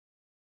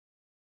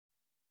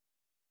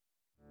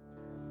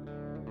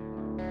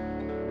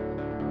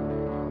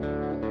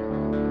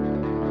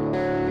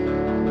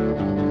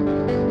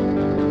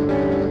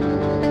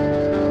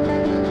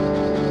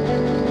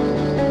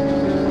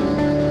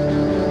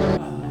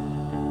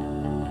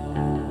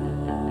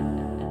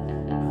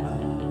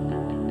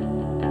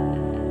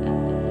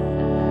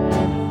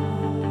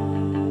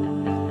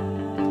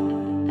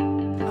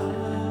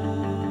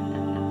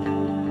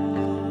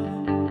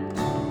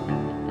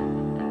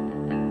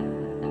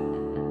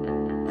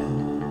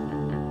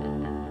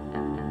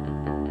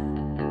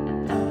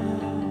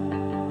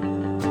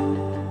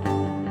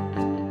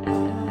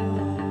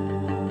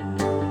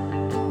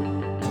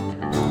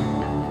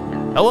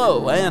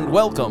Hello and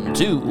welcome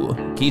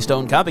to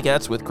Keystone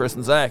Copycats with Chris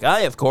and Zach.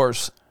 I, of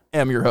course,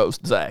 am your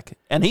host, Zach,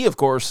 and he, of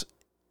course,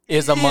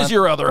 is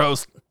your other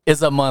host.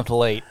 Is a month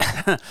late.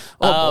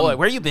 Boy,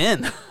 where you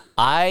been?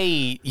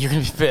 You're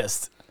gonna be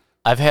pissed.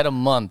 I've had a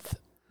month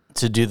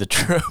to do the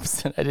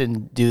tropes, and I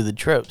didn't do the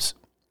tropes.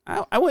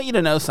 I want you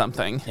to know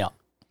something. Yeah.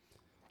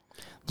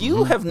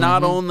 You have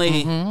not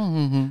only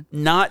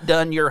not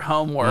done your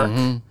homework,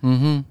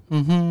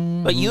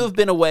 but you have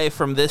been away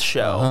from this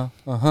show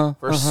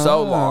for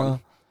so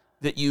long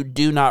that you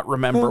do not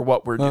remember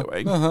what we're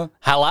doing.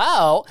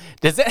 Hello?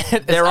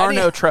 There are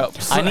no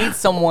tropes. I need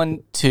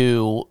someone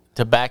to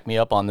back me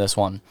up on this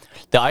one.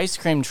 The ice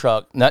cream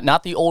truck,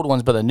 not the old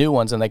ones, but the new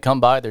ones, and they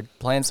come by, they're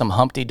playing some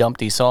Humpty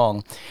Dumpty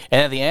song,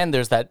 and at the end,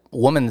 there's that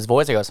woman's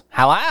voice that goes,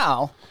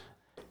 hello?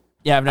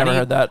 Yeah, I've never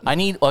heard that.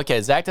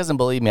 Okay, Zach doesn't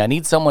believe me. I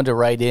need someone to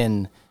write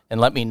in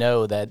and let me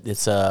know that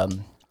it's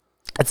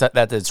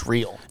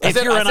real. If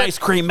you're an ice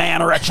cream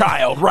man or a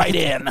child, write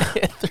in.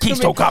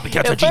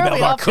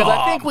 KeystoneCopycats@gmail.com. Because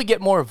I think we get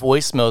more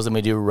voicemails than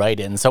we do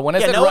write-in. So when I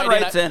said no one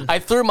write-in, writes in. I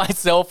threw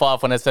myself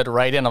off when I said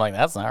write-in. I'm like,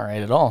 that's not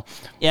right at all.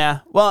 Yeah,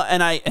 well,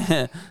 and I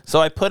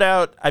put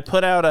out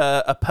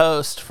a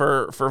post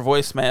for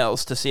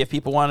voicemails to see if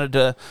people wanted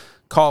to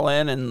call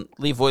in and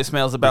leave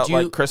voicemails about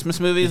like Christmas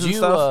movies and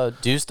stuff.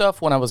 Did you do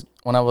stuff when I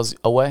was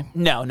away?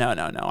 No.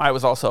 I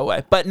was also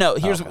away. But no,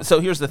 here's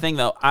the thing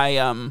though.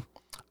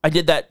 I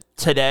did that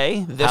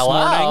today, this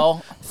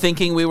morning,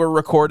 thinking we were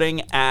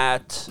recording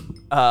at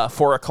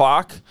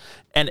 4:00,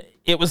 and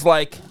it was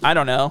like, I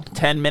don't know,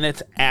 10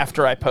 minutes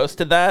after I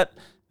posted that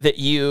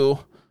you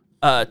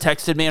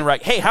texted me and were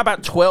like, hey, how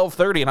about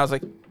 12:30? And I was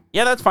like,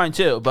 yeah, that's fine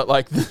too, but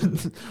like,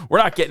 we're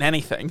not getting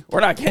anything. We're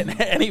not getting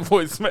any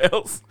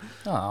voicemails.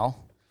 Oh.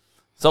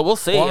 So we'll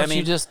see. Why don't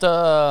you just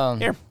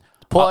here,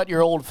 pull out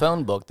your old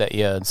phone book that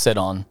you sit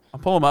on. I'll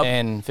pull them up.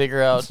 And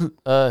figure out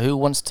who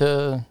wants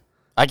to...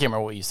 I can't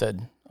remember what you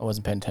said. I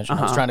wasn't paying attention.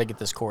 I was trying to get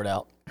this cord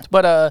out.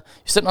 But you're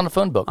sitting on a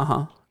phone book.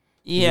 Yeah.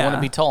 You want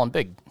to be tall and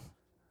big.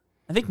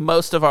 I think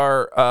most of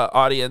our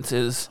audience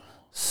is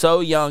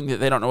so young that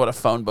they don't know what a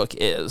phone book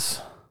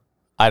is.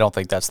 I don't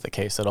think that's the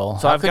case at all.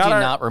 So how could you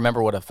not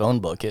remember what a phone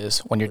book is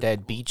when your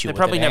dad beat you with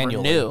it annually? They probably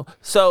never knew.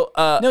 So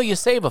no, you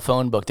save a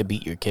phone book to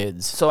beat your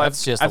kids. So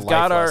that's just I've a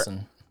got life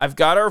lesson. I've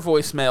got our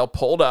voicemail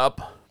pulled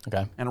up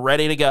and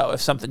ready to go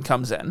if something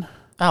comes in.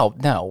 Oh,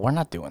 no, we're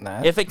not doing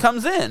that. If it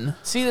comes in.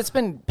 See, that's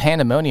been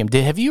pandemonium.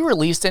 Have you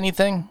released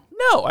anything?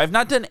 No, I've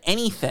not done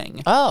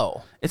anything.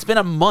 Oh. It's been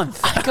a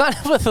month. I kind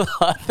of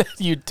thought that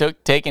you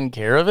taken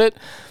care of it.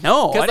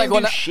 No, I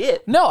didn't do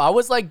shit. No, I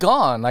was like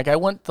gone. Like I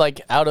went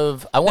away.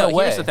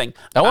 Here's the thing.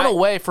 I went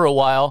away for a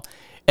while.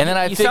 And then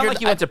I figured... You sound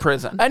like you went to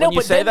prison. I know, when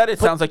you say that, it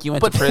sounds like you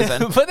went to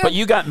prison. But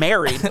you got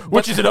married,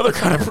 which is another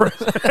kind of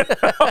prison.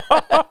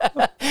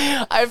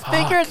 I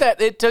figured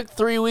that it took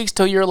 3 weeks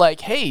till you're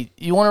like, hey,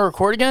 you want to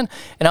record again?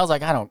 And I was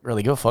like, I don't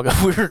really give a fuck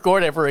if we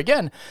record ever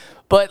again.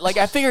 But like,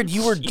 I figured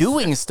you were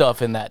doing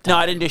stuff in that time. No,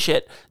 I didn't do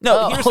shit.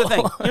 No, here's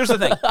the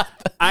thing.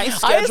 I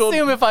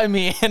assume if I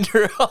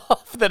meander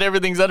off that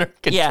everything's under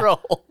control.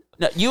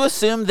 Yeah. No, you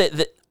assume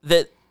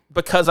that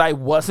because I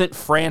wasn't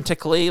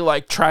frantically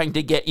like trying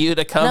to get you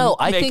to come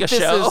make a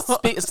show.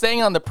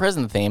 Staying on the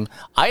prison theme,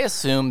 I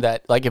assume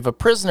that like if a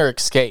prisoner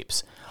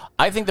escapes,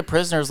 I think the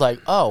prisoner's like,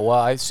 oh, well,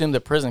 I assume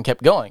the prison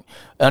kept going.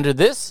 Under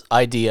this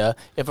idea,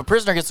 if a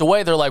prisoner gets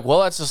away, they're like, well,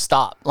 let's just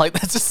stop. Like,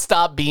 let's just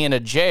stop being a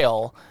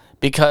jail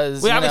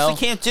because, we obviously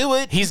can't do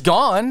it. He's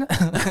gone.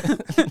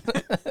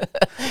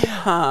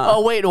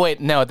 Oh, wait.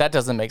 No, that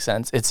doesn't make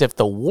sense. It's if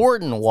the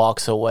warden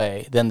walks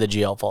away, then the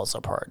jail falls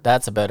apart.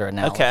 That's a better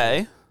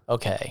analogy.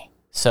 Okay.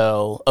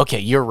 So,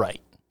 you're right.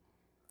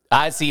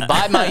 I see.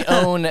 By my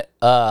own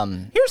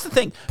here's the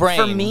thing. Brain.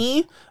 For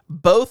me,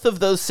 both of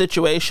those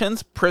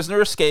situations, prisoner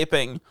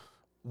escaping,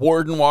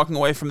 warden walking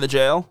away from the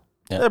jail,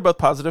 they're both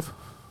positive.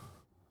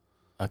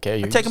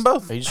 Okay. Take them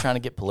both. Are you just trying to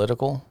get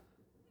political?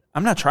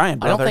 I'm not trying,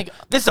 brother. I don't think...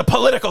 This is a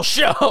political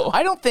show.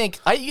 I don't think...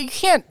 you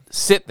can't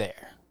sit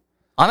there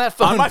on that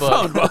phone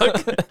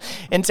book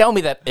and tell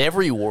me that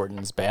every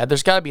warden's bad.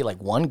 There's got to be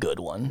like one good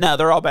one. No,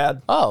 they're all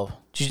bad. Oh.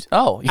 Did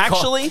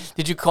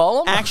you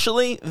call him?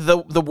 Actually,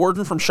 the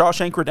warden from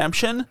Shawshank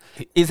Redemption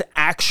is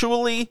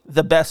actually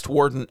the best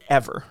warden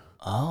ever.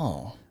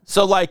 Oh.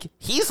 So, like,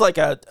 he's like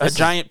a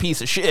giant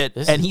piece of shit,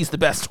 and he's the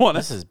best one.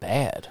 This is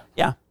bad.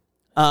 Yeah.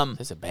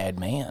 This is a bad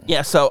man.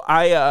 Yeah, so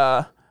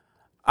I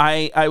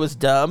was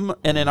dumb,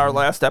 and in our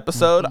last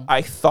episode,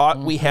 I thought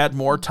we had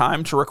more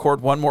time to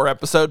record one more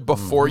episode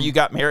before you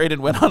got married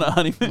and went on a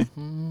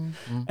honeymoon.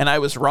 And I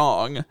was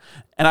wrong.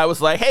 And I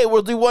was like, hey,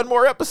 we'll do one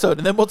more episode,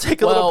 and then we'll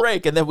take a little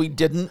break. And then we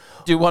didn't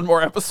do one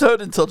more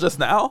episode until just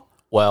now.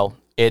 Well,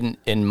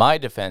 in my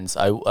defense,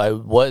 I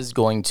was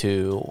going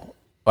to...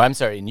 I'm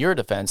sorry, in your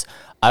defense,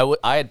 I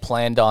had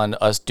planned on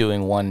us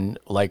doing one,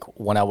 like,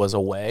 when I was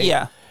away.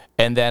 Yeah.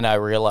 And then I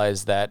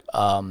realized that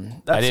I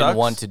didn't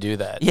want to do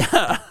that.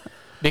 Yeah.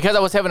 Because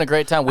I was having a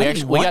great time. We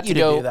got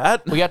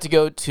to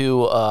go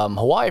to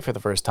Hawaii for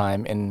the first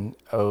time, and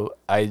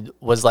I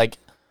was like,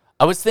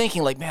 I was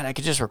thinking, like, man, I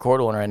could just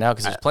record one right now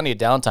because there's plenty of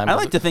downtime. I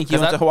like to think you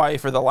went to Hawaii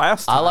for the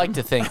last time. I like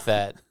to think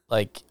that,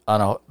 like, on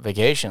a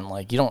vacation,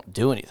 like, you don't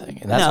do anything.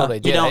 And that's what I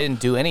did. I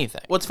didn't do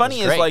anything. What's funny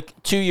is,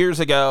 like, 2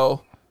 years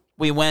ago,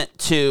 we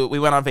went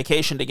on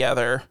vacation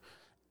together.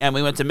 And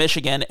we went to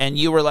Michigan, and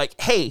you were like,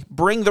 hey,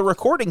 bring the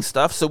recording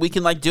stuff so we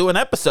can, like, do an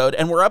episode.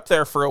 And we're up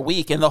there for a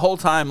week. And the whole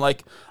time,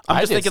 like, I'm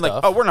just thinking,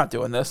 like, oh, we're not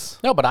doing this.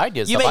 No, but I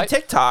did You stuff. made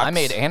TikToks. I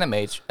made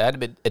animation. I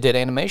did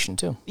animation,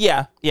 too.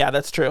 Yeah,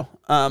 that's true.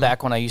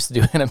 Back when I used to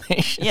do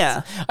animation.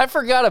 Yeah. I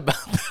forgot about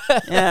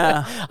that.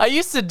 Yeah. I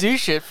used to do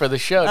shit for the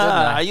show, didn't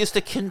I? I used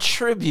to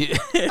contribute.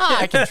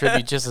 I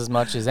contribute just as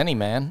much as any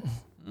man.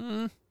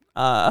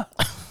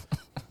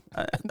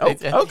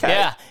 Okay.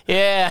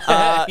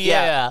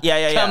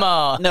 Yeah. Come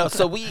on. No,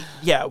 so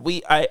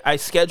I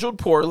scheduled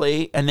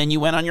poorly, and then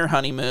you went on your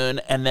honeymoon,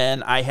 and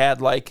then I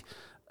had like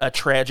a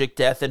tragic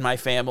death in my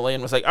family,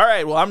 and was like, all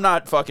right, well, I'm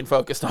not fucking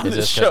focused on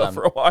this show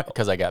for a while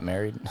because I got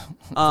married.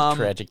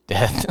 Tragic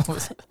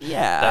death.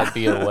 Yeah, that'd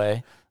be a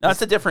way. No,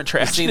 that's a different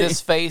tragedy. You see this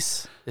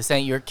face? This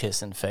ain't your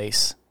kissing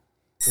face.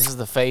 This is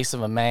the face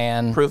of a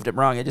man. Proved it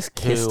wrong. I just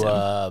kissed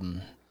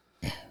him.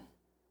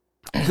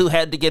 Who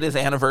had to get his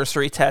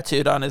anniversary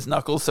tattooed on his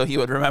knuckles so he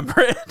would remember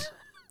it.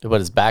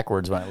 But it's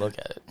backwards when I look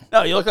at it.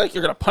 No, you look like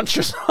you're gonna punch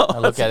yourself. I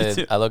look at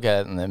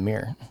it in the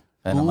mirror,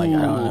 and I'm like,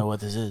 I don't know what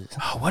this is.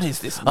 Oh, what is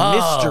this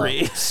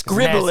mystery?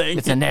 Scribbling.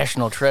 It's a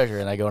national treasure,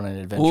 and I go on an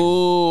adventure.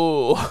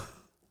 Ooh,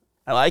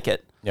 I like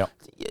it. Yep.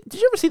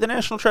 Did you ever see the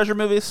National Treasure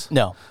movies?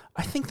 No.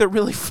 I think they're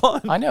really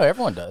fun. I know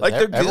everyone does. Like,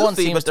 they're everyone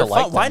goofy, seems but they're to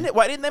like fun. them.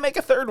 Why didn't they make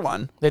a third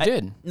one? They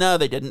did. No,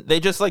 they didn't. They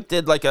just like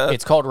did like a.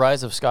 It's called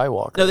Rise of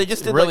Skywalker. No, they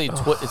just did really.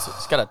 like,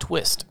 It's got a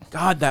twist.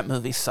 God, that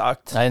movie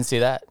sucked. I didn't see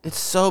that. It's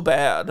so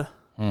bad.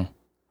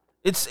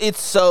 It's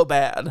so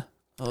bad.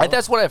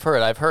 That's what I've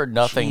heard. I've heard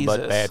nothing but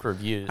Jesus. bad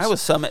reviews. I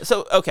was so mad.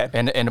 So okay,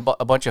 and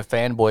a bunch of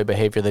fanboy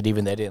behavior that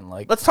even they didn't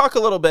like. Let's talk a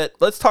little bit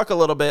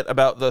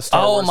about the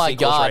Star Wars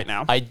sequels right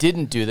now. I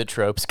didn't do the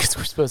tropes because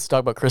we're supposed to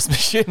talk about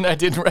Christmas shit, and I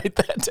didn't write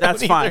that down.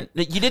 That's fine.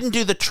 You didn't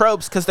do the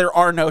tropes because there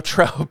are no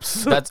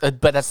tropes. But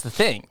that's the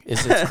thing.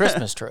 It's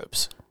Christmas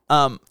tropes.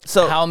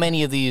 So how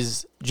many of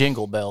these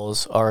jingle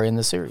bells are in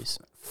the series?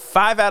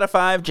 5 out of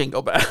 5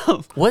 Jingle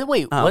Bells.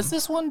 Wait, was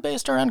this one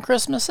based around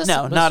Christmas?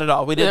 No, not at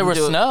all. We didn't. There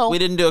was snow. We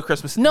didn't do a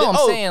Christmas. No, I'm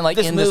saying like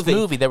in this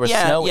movie there was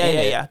snow.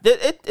 Yeah.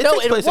 It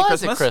takes place at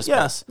Christmas.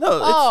 Christmas. Yeah.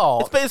 No,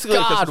 it's basically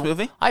a Christmas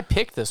movie. I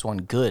picked this one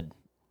good.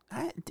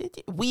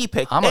 We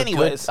picked.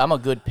 Anyways, I'm a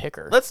good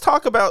picker. Let's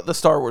talk about the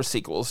Star Wars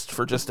sequels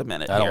for just a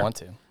minute. I don't want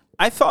to.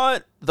 I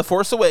thought The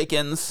Force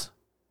Awakens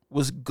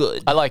was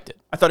good. I liked it.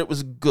 I thought it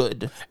was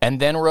good. And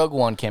then Rogue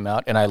One came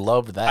out, and I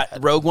loved that.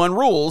 Rogue One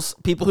rules.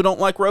 People who don't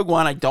like Rogue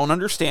One, I don't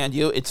understand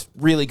you. It's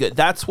really good.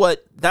 That's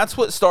what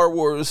Star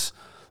Wars,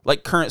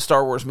 like current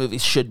Star Wars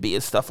movies, should be,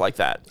 is stuff like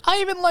that.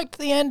 I even liked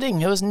the ending.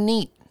 It was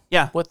neat.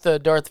 Yeah. With the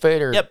Darth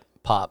Vader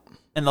pop.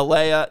 And the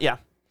Leia, yeah.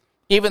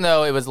 Even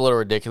though it was a little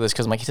ridiculous,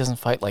 because he doesn't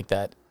fight like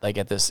that, like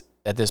at this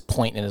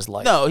point in his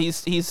life. No,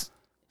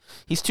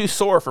 he's too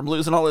sore from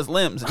losing all his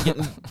limbs and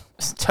getting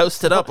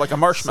toasted up like a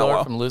marshmallow.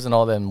 Sore from losing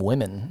all them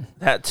women.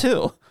 That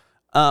too.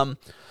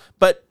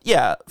 But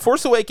yeah,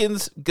 Force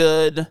Awakens,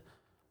 good.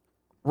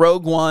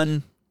 Rogue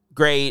One,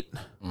 great.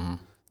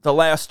 The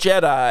Last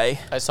Jedi.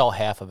 I saw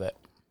half of it.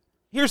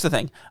 Here's the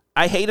thing.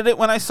 I hated it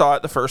when I saw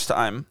it the first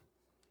time.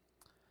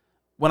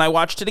 When I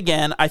watched it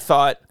again, I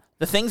thought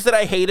the things that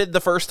I hated the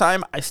first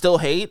time, I still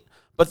hate.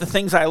 But the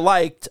things I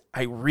liked,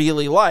 I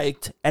really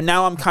liked. And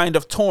now I'm kind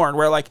of torn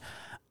where like,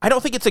 I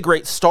don't think it's a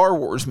great Star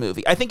Wars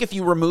movie. I think if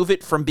you remove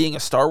it from being a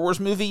Star Wars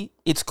movie,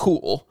 it's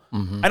cool.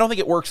 I don't think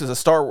it works as a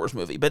Star Wars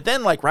movie. But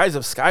then, like, Rise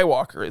of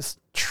Skywalker is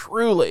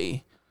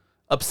truly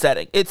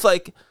upsetting. It's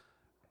like,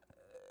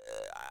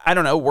 I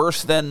don't know,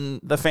 worse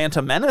than The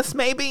Phantom Menace,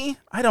 maybe?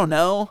 I don't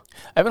know.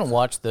 I haven't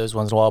watched those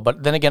ones in a while,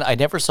 but then again, I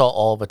never saw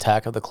all of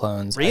Attack of the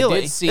Clones. Really?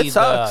 I did see it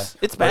sucks.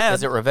 It's bad.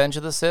 Is it Revenge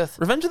of the Sith?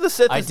 Revenge of the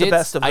Sith is the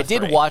best of the three. I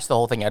did watch the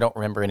whole thing. I don't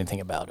remember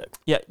anything about it.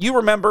 Yeah, you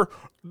remember?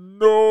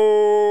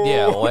 No.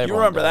 Yeah, well, you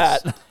remember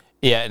does. that.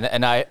 Yeah,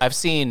 and I've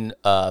seen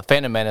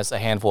Phantom Menace a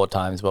handful of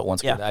times, but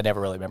once again, I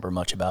never really remember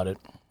much about it.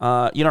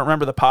 You don't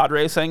remember the pod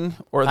racing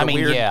or the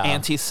weird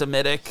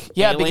anti-Semitic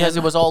alien? Because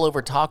it was all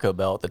over Taco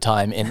Bell at the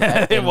time, and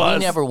we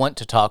never went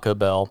to Taco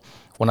Bell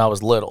when I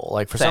was little.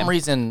 Like for some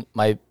reason,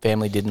 my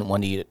family didn't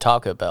want to eat at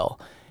Taco Bell.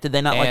 Did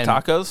they not like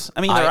tacos?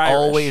 I mean, they're I Irish.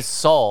 always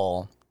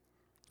saw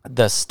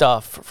the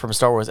stuff from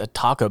Star Wars at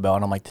Taco Bell,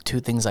 and I'm like, the two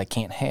things I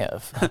can't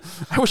have.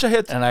 I wish I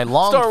had and I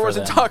longed Star for Wars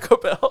them. and Taco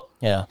Bell.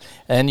 Yeah,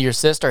 and your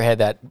sister had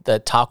the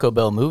Taco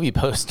Bell movie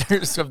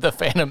posters of the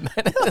Phantom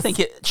Menace. I think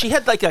she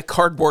had like a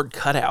cardboard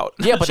cutout.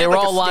 Yeah, but She they had, were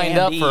like, all a lined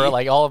up standee. for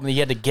like all of them. You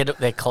had to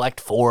they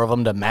collect 4 of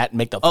them to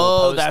make the full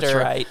Oh, poster. that's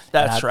right.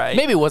 That's right.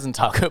 Maybe it wasn't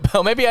Taco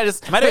Bell. Maybe I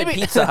just Might have been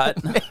Pizza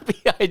Hut.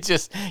 Maybe I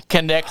just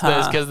connect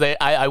those because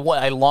I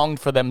longed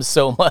for them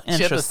so much at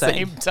the Interesting.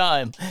 same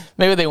time.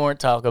 Maybe they weren't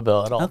Taco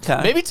Bell at all.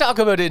 Okay. Maybe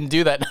Taco Bell didn't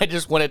do that. And I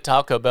just went at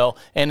Taco Bell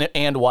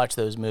and watched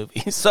those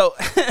movies. So,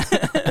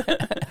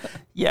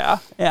 yeah.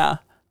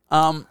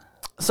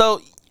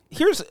 So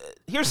here's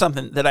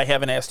something that I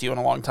haven't asked you in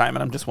a long time,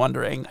 and I'm just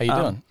wondering. How you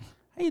doing?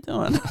 How you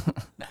doing?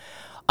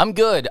 I'm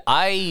good.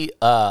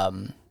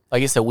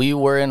 Like I said, we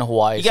were in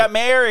Hawaii. You got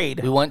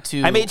married. We went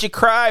to. I made you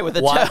cry with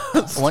a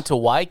toast. I went to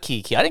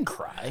Waikiki. I didn't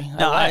cry.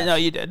 No, I know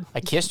you did.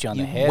 I kissed you on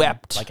the head.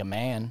 Wept like a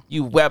man.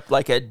 You wept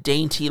like a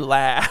dainty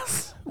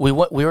lass. We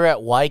were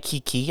at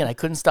Waikiki, and I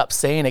couldn't stop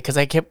saying it because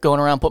I kept going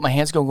around, put my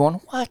hands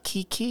going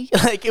Waikiki.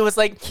 Like it was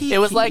like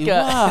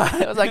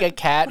a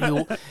cat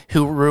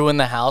who ruined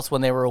the house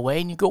when they were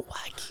away, and you go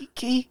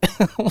Waikiki.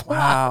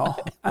 Wow,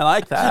 I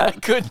like that. I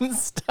couldn't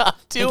stop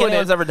doing it.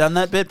 Anyone's ever done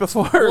that bit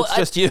before? Well, it's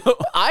just you.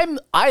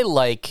 I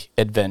like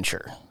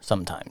adventure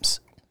sometimes.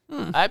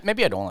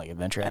 Maybe I don't like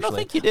adventure, actually. I don't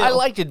think you do. I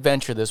liked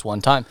adventure this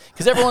one time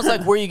because everyone's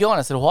like, where are you going?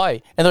 I said,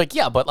 Hawaii. And they're like,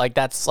 yeah, but like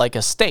that's like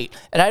a state.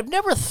 And I've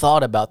never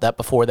thought about that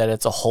before, that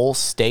it's a whole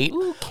state.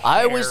 Who cares?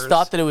 I always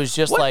thought that it was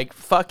just what like...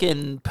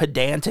 fucking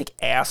pedantic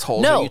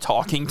assholes are you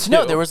talking to?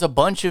 No, there was a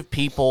bunch of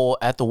people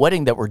at the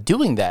wedding that were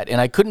doing that. And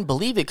I couldn't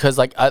believe it because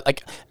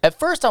at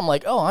first I'm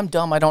like, oh, I'm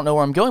dumb. I don't know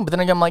where I'm going. But then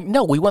again, I'm like,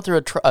 no, we went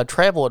through a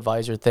travel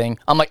advisor thing.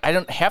 I'm like, I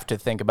don't have to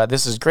think about it.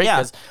 This is great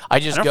because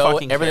I just go,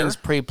 everything's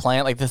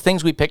pre-planned. Like the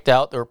things we picked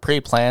out, they were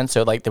pre-planned.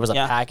 So like there was a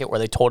packet where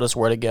they told us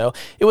where to go.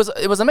 It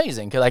was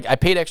amazing because like I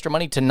paid extra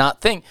money to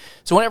not think.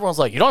 So when everyone's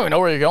like, you don't even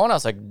know where you're going, I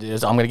was like, I'm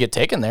gonna get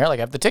taken there. Like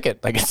I have the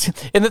ticket. Like,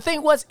 and the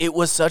thing was, it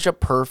was such a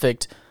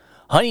perfect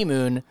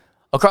honeymoon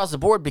across the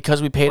board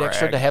because we paid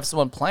extra to have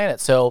someone plan it.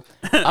 So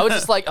I was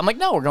just like, I'm like,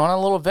 no, we're going on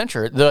a little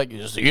adventure. They're like,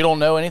 you don't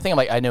know anything? I'm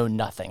like, I know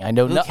nothing. I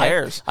know nothing. Who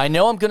cares? I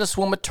know I'm going to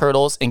swim with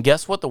turtles. And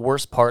guess what the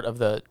worst part of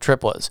the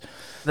trip was?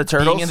 The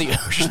turtles? Being in the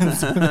ocean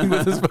swimming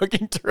with those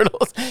fucking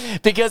turtles.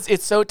 Because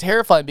it's so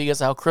terrifying because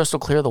how crystal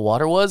clear the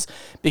water was.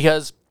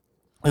 Because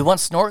we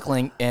went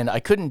snorkeling and I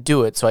couldn't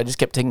do it. So I just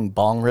kept taking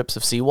bong rips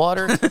of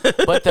seawater.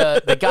 But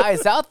the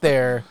guys out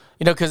there...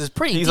 You know, because it's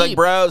pretty He's deep. like,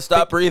 bro,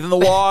 stop breathing the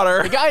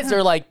water. The guys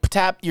are like,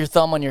 tap your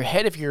thumb on your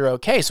head if you're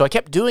okay. So I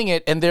kept doing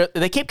it, and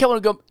they keep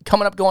coming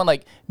up going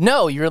like,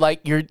 no, you're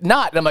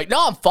not. And I'm like,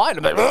 no, I'm fine.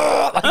 I'm like,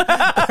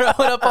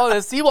 throwing up all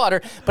this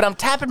seawater, but I'm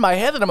tapping my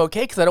head that I'm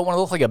okay because I don't want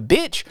to look like a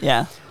bitch.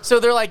 Yeah. So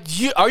they're like,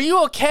 are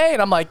you okay?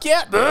 And I'm like,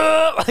 yeah.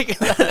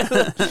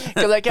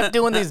 Because I kept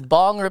doing these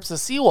bong rips of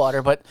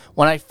seawater, but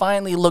when I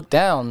finally looked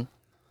down,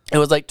 it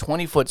was like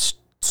 20 foot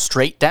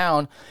straight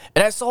down,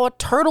 and I saw a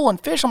turtle and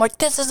fish. I'm like,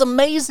 this is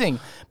amazing.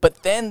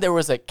 But then there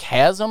was a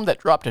chasm that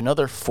dropped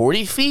another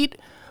 40 feet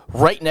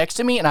right next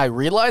to me, and I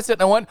realized it,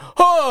 and I went, because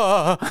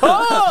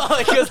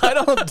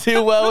I don't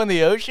do well in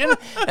the ocean.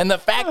 And the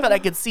fact that I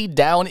could see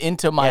down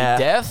into my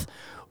death,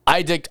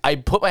 I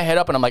put my head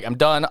up, and I'm like, I'm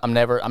done. I'm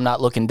not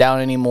looking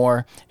down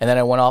anymore. And then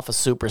I went off a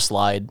super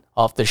slide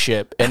off the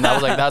ship, and I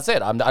was like, that's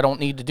it. I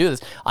don't need to do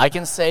this. I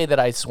can say that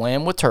I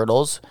swam with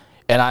turtles.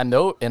 And I'm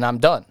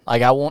done.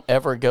 Like, I won't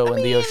ever go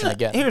in the ocean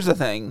again. Here's the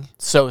thing.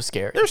 So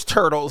scary. There's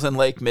turtles in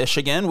Lake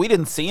Michigan. We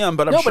didn't see them,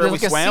 but I'm sure we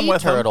swam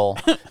with turtle.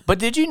 But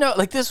did you know,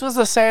 like, this was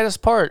the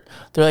saddest part.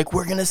 They're like,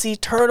 we're going to see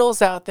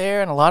turtles out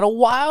there and a lot of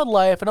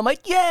wildlife. And I'm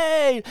like,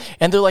 yay.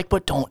 And they're like,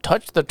 but don't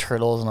touch the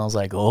turtles. And I was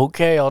like,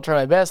 okay, I'll try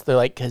my best. They're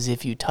like, because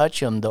if you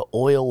touch them, the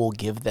oil will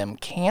give them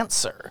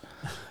cancer.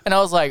 And I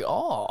was like,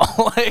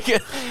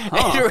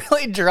 it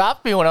really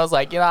dropped me when I was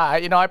like,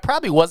 I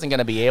probably wasn't going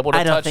to be able to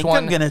touch one. I don't think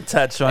I'm going to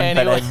touch one,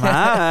 anyway. But I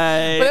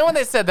might. But then when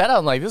they said that,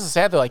 I'm like, this is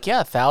sad. They're like,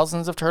 yeah,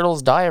 thousands of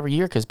turtles die every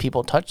year because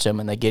people touch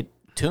them and they get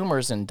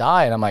tumors and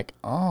die. And I'm like,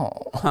 I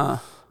was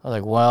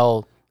like,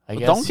 well, I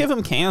guess. Don't give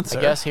them cancer.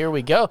 I guess here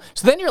we go.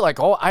 So then you're like,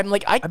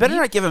 I better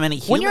not give them any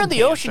human When you're in the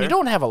cancer. Ocean, you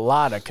don't have a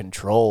lot of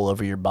control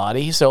over your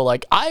body. So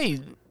like, I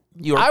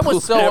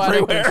was so everywhere.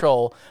 out of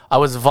control. I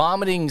was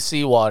vomiting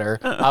seawater.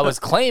 I was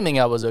claiming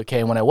I was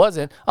okay when I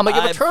wasn't. I'm like,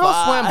 if a turtle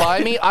swam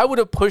by me, I would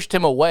have pushed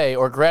him away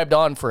or grabbed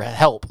on for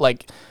help.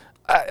 Like,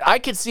 I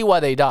could see why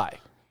they die.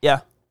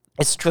 Yeah.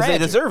 It's because they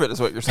deserve it, is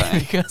what you're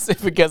saying.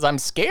 because I'm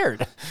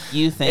scared.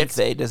 You think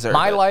they deserve it.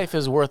 My life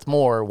is worth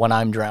more when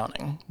I'm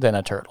drowning than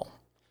a turtle.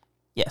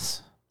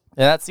 Yes.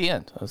 And that's the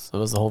end. It was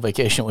the whole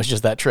vacation was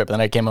just that trip. And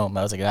then I came home.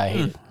 I was like,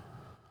 I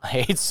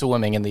hate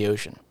swimming in the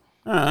ocean.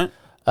 All right.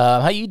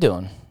 How you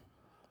doing?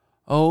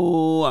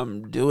 Oh,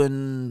 I'm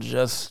doing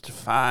just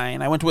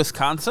fine. I went to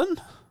Wisconsin.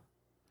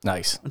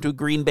 Nice. Went to a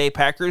Green Bay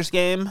Packers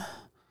game.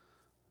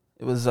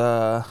 It was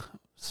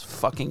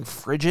fucking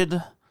frigid.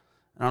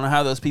 I don't know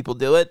how those people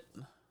do it.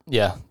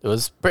 Yeah, it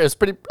was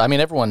pretty. I mean,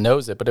 everyone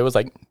knows it, but it was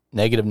like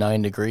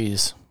 -9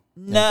 degrees.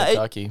 No,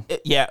 Kentucky.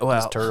 It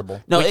was terrible.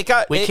 No,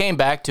 we came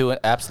back to an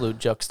absolute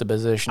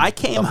juxtaposition. I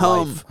came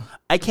home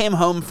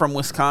from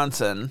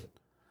Wisconsin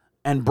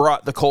and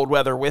brought the cold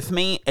weather with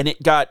me, and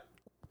it got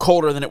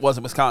colder than it was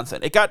in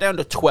Wisconsin. It got down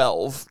to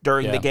 12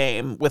 during the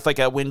game with like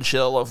a wind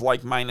chill of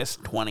like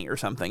 -20 or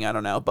something. I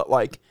don't know, but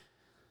like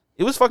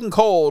it was fucking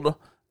cold.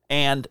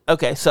 And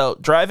okay, so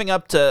driving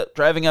up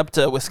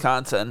to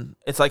Wisconsin,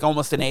 it's like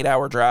almost an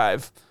 8-hour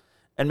drive,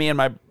 and me and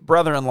my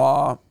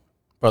brother-in-law,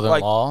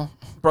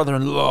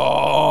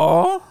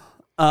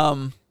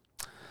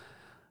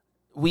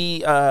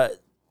 we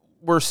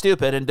were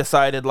stupid and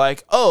decided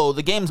like, oh,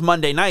 the game's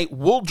Monday night.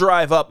 We'll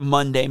drive up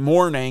Monday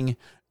morning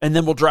and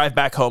then we'll drive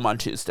back home on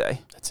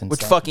Tuesday. That's insane.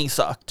 Which fucking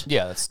sucked.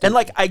 Yeah, that's stupid. And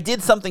like I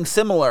did something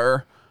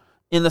similar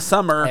in the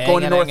summer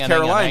going to North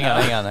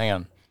Carolina. Hang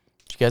on.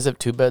 Did you guys have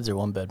 2 beds or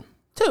 1 bed?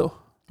 2.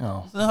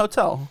 Oh. In a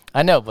hotel.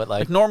 I know, but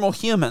like normal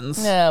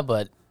humans. Yeah,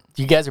 but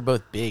you guys are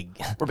both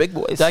big. We're big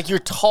boys. Like you're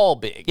tall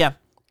big. Yeah.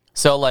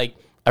 So like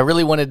I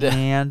really wanted to.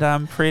 And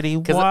I'm pretty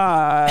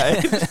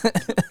wide.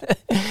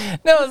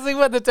 No, I was thinking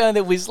about the time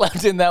that we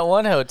slept in that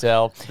one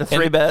hotel. The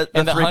 3 bed,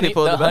 and the 3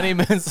 people in the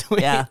honeymoon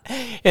suite. Yeah.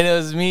 And it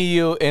was me,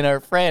 you, and our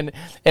friend,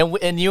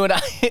 and you and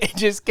I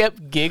just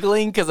kept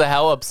giggling because of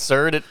how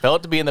absurd it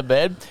felt to be in the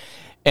bed.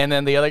 And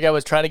then the other guy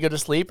was trying to go to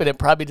sleep, and it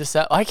probably just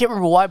sounded, I can't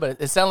remember why, but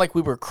it sounded like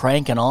we were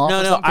cranking off.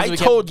 No, I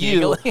told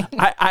you.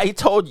 I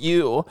told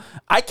you.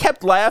 I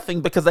kept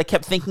laughing because I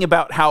kept thinking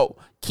about how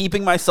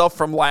keeping myself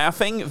from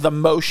laughing, the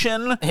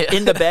motion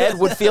in the bed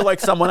would feel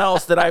like someone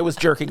else that I was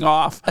jerking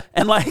off.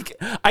 And like,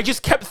 I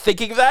just kept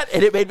thinking of that,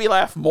 and it made me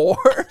laugh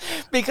more.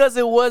 Because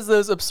it was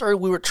those absurd,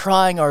 we were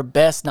trying our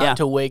best not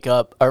to wake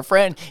up our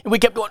friend, and we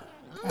kept going,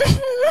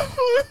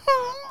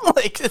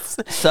 like it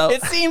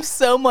seems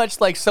so much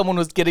like someone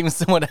was getting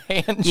someone a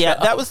hand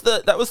job. that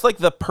was like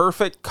the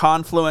perfect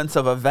confluence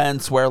of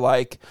events where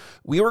like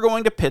we were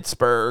going to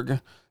Pittsburgh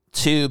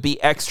to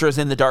be extras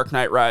in The Dark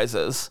Knight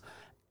Rises,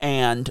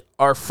 and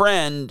our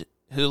friend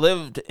who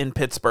lived in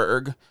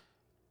Pittsburgh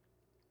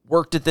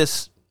worked at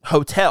this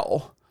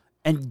hotel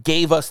and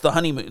gave us the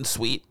honeymoon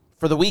suite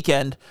for the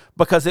weekend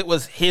because it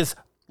was his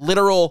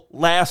literal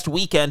last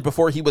weekend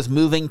before he was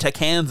moving to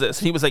Kansas.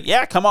 And he was like,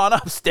 yeah, come on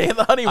up, stay in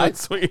the honeymoon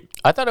suite.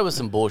 I thought it was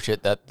some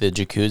bullshit that the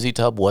jacuzzi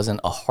tub wasn't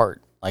a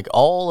heart. Like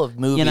all of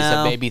movies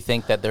have made me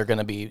think that they're going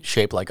to be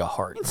shaped like a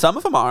heart. Some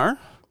of them are.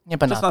 Yeah,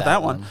 but not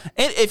that one.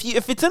 And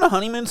if it's in a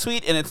honeymoon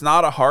suite and it's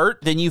not a heart,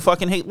 then you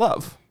fucking hate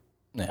love.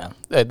 Yeah.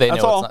 They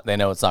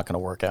know it's not going to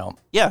work out.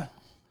 Yeah.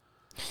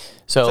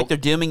 So it's like they're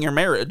dooming your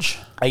marriage.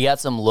 I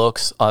got some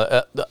looks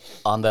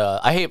on the.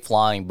 I hate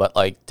flying, but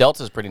like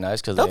Delta's pretty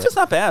nice because Delta's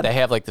not bad. They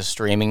have like the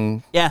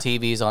streaming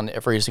TVs on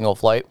every single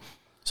flight.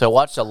 So I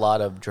watched a lot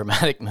of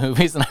dramatic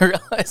movies, and I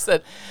realized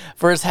that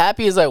for as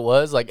happy as I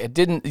was, like it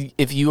didn't.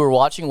 If you were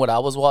watching what I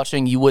was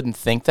watching, you wouldn't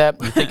think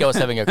that. You think I was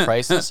having a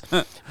crisis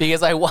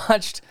because I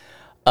watched.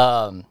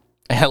 I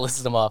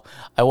listed them off.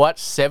 I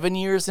watched 7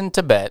 Years in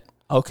Tibet.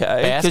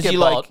 Okay, because you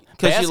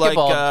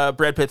like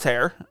Brad Pitt's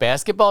hair.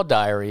 Basketball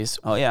Diaries.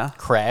 Oh yeah,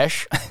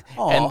 Crash,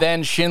 and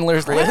then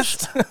Schindler's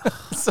List.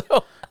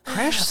 So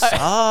Crash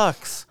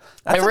sucks.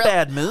 That's a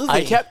bad movie.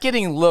 I kept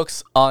getting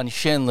looks on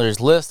Schindler's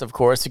List, of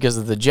course, because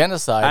of the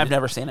genocide. I've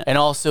never seen it, and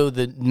also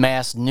the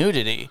mass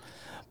nudity.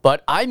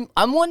 But I'm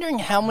wondering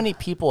how many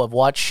people have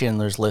watched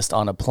Schindler's List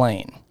on a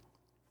plane.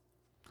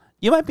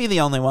 You might be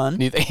the only one.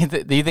 Do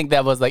you think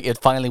that was like it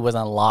finally was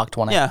unlocked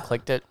when I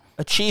clicked it?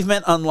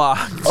 Achievement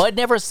unlocked. Oh, I'd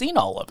never seen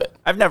all of it.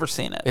 I've never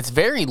seen it. It's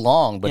very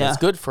long, but it's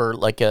good for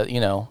like a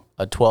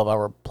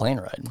 12-hour plane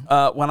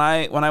ride. When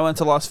I went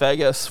to Las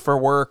Vegas for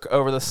work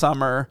over the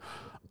summer,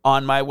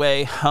 on my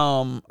way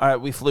home,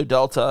 we flew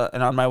Delta,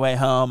 and on my way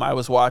home, I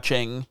was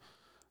watching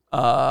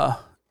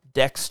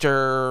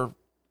Dexter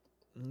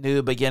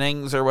New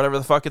Beginnings or whatever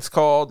the fuck it's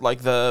called,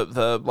 like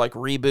the like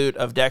reboot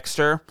of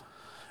Dexter.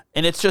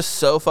 And it's just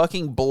so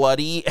fucking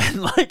bloody,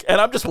 and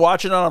I'm just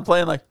watching it on a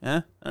plane, like,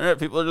 all right,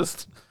 people are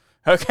just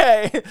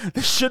okay.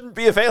 This shouldn't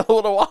be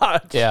available to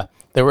watch. Yeah,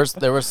 there was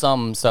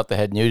some stuff that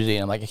had nudity,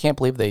 and I'm like, I can't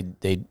believe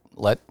they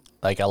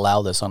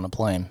allow this on the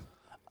plane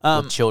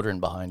with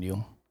children behind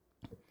you.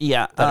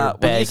 Yeah, that are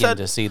begging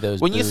to see those.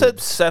 When boobs. you said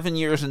 7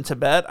 years in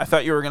Tibet, I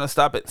thought you were gonna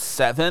stop at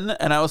 7,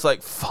 and I was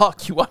like,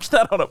 fuck, you watched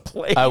that on a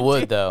plane? I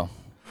would though.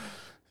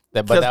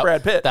 But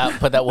Brad Pitt.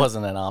 But that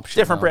wasn't an option.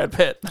 Different Brad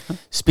Pitt.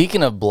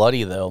 Speaking of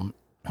bloody, though,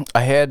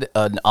 I had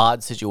an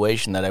odd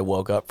situation that I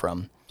woke up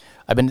from.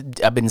 I've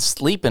been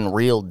sleeping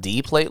real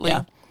deep lately,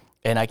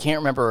 and I can't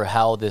remember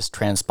how this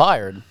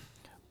transpired,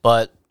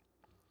 but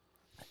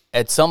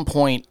at some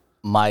point,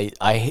 my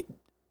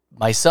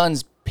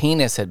son's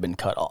penis had been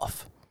cut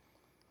off.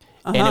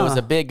 And it was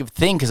a big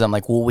thing because I'm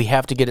like, well, we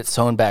have to get it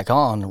sewn back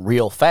on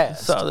real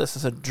fast. So this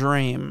is a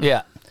dream.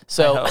 Yeah.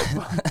 So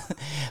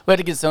we had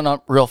to get sewn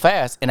up real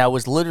fast, and I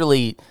was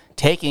literally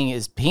taking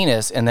his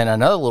penis and then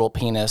another little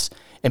penis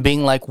and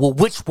being like, well,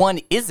 which one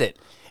is it?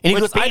 And he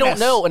goes, I don't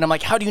know. And I'm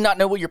like, how do you not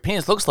know what your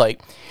penis looks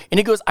like? And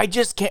he goes, I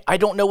just can't, I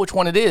don't know which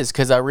one it is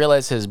because I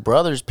realized his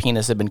brother's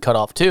penis had been cut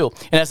off too.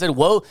 And I said,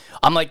 whoa,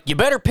 I'm like, you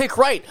better pick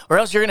right or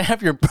else you're going to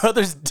have your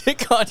brother's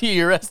dick on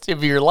you the rest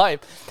of your life.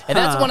 And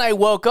that's when I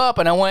woke up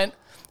and I went,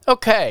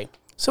 okay,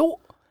 so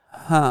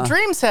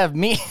dreams have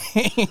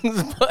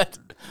meanings, but...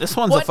 This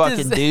one's a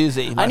fucking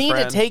doozy. I need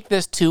to take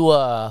this to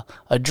a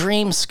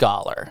dream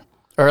scholar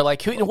or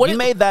like what you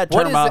made that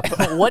term up.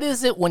 What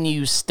is it when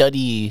you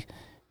study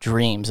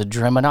dreams? A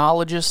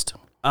dreamologist?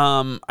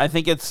 I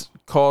think it's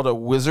called a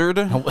wizard.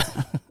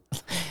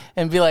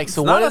 And be like,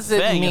 so what does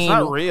it mean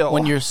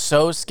when you're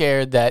so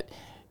scared that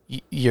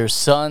your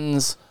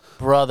son's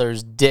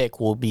brother's dick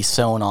will be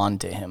sewn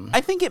onto him?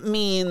 I think it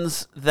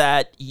means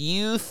that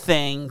you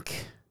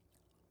think,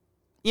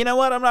 you know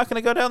what? I'm not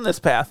going to go down this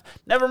path.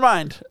 Never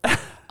mind.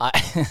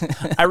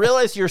 I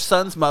realized your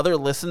son's mother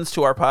listens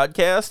to our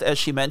podcast, as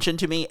she mentioned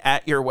to me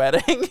at your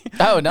wedding.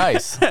 Oh,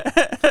 nice.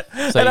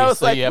 So and I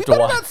was like, you better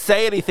not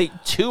say anything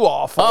too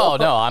awful. Oh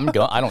no, I'm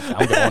going for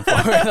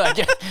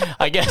it.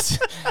 I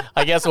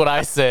guess what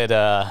I said.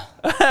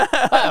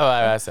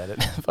 I said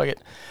it. Fuck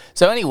it.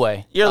 So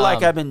anyway, you're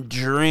like, I've been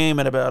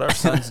dreaming about our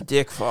son's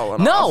dick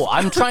falling off. No,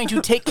 I'm trying to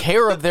take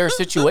care of their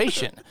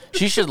situation.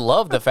 She should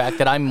love the fact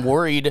that I'm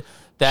worried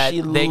that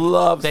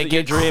they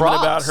get dreaming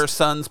crops. about her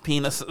son's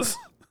penises.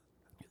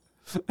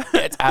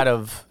 It's out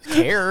of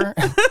care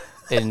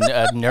and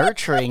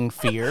nurturing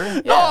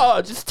fear. Yeah.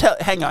 Oh,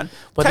 hang on.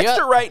 But text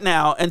her right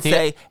now and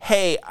say,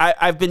 hey,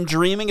 I've been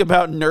dreaming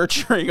about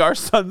nurturing our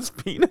son's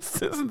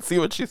penises, and see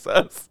what she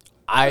says.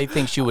 I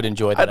think she would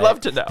enjoy that. I'd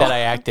love to know. That I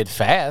acted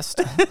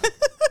fast.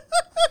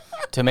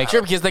 To make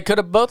sure, because they could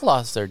have both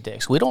lost their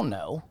dicks. We don't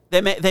know.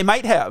 They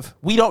might have.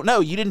 We don't know.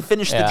 You didn't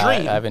finish the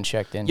dream. I haven't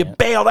checked in yet. You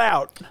bailed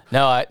out.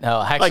 No,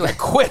 actually, like a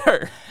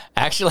quitter.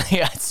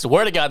 Actually, I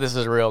swear to God, this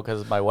is real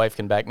because my wife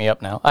can back me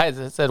up now. I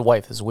said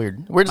wife. It's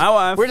weird. We're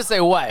just say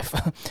wife,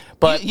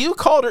 but you've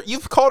called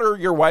her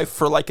your wife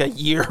for like a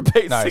year,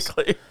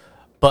 basically. Nice.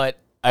 But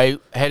I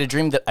had a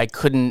dream that I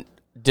couldn't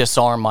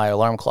disarm my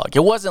alarm clock.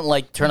 It wasn't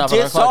like turn off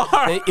alarm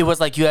clock. It was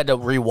like you had to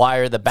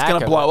rewire the back. It's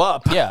gonna blow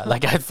up. Yeah,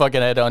 like I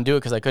fucking had to undo it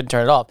because I couldn't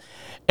turn it off.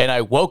 And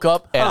I woke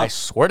up and I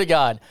swear to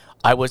God,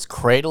 I was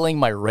cradling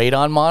my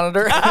radon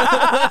monitor.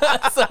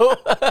 So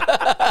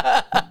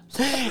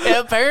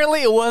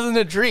apparently it wasn't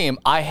a dream.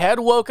 I had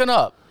woken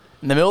up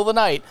in the middle of the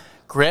night,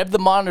 grabbed the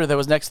monitor that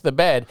was next to the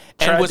bed,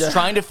 and was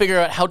trying to figure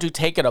out how to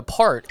take it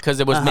apart because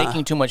it was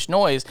making too much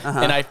noise,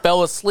 and I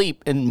fell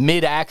asleep in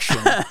mid-action.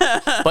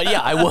 But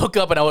yeah, I woke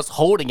up and I was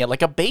holding it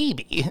like a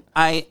baby.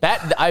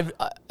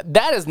 That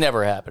has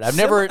never happened. I've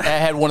never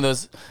had one of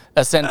those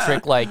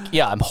eccentric, like,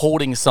 I'm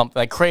holding something,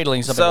 like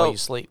cradling something while you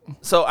sleep.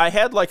 So I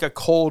had like a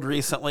cold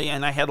recently,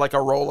 and I had like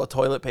a roll of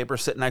toilet paper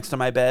sitting next to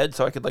my bed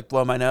so I could like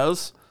blow my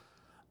nose.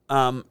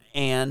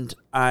 And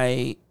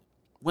I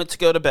went to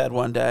go to bed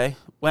one day,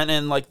 went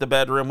in like the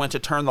bedroom, went to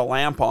turn the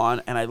lamp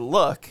on, and I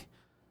look,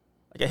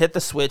 like I hit the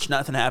switch,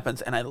 nothing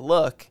happens, and I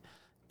look,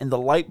 and the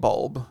light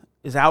bulb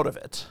is out of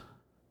it.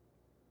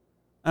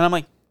 And I'm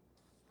like,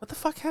 what the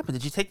fuck happened?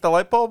 Did you take the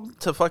light bulb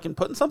to fucking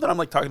put in something? I'm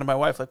like talking to my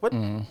wife, like, what'd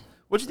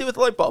you do with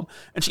the light bulb?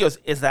 And she goes,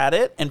 is that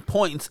it? And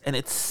points, and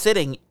it's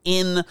sitting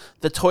in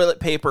the toilet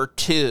paper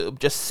tube,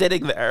 just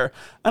sitting there.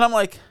 And I'm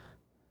like,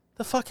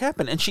 the fuck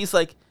happened? And she's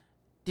like,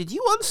 did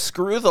you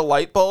unscrew the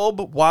light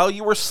bulb while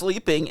you were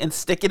sleeping and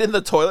stick it in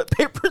the toilet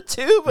paper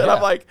tube? And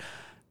I'm like,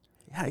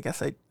 yeah, I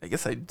guess I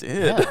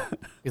did. Yeah,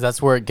 because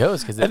that's where it goes,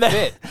 because it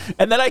fit.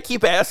 And then I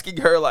keep asking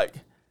her, like,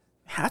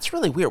 that's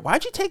really weird.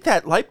 Why'd you take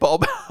that light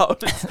bulb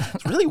out?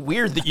 It's really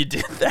weird that you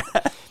did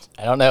that.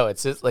 I don't know.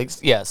 It's just like,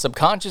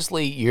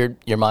 subconsciously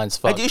your mind's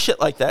fucked. I do shit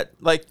like that.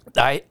 Like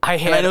I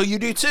know you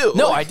do too.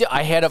 No, I did.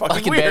 I had a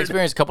fucking bad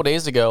experience a couple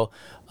days ago.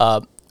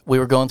 We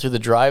were going through the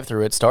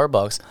drive-thru at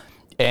Starbucks.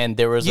 And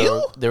there was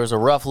a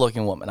rough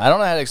looking woman. I don't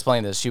know how to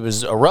explain this. She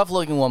was a rough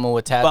looking woman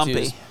with tattoos.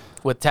 Bumpy.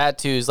 With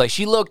tattoos, like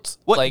she looked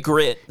like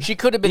grit. She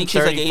could have been.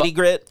 She's like 80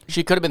 grit.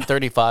 She could have been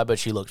 35, but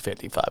she looked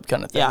 55,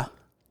 kind of thing. Yeah.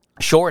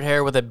 Short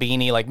hair with a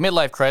beanie, like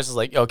midlife crisis.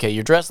 Like, okay,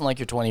 you're dressing like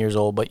you're 20 years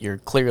old, but you're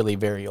clearly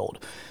very old.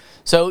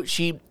 So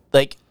she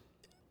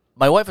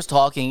my wife was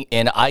talking,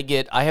 and I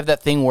have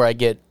that thing where I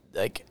get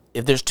like,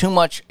 if there's too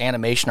much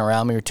animation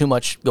around me or too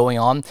much going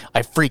on,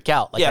 I freak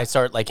out. Like I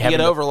start like having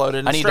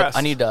overloaded. I need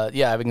to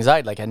I have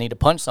anxiety. Like I need to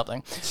punch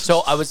something.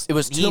 So it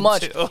was too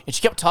much, and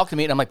she kept talking to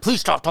me, and I'm like, please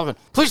stop talking,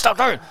 please stop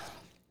talking.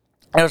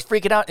 And I was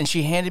freaking out, and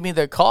she handed me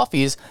the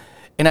coffees,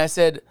 and I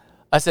said,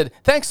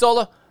 thanks,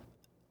 Sola.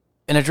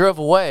 And I drove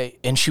away,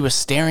 and she was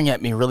staring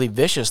at me really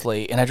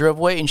viciously, and I drove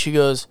away, and she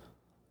goes,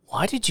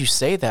 why did you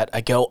say that?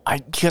 I go,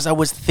 because I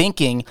was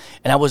thinking,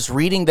 and I was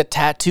reading the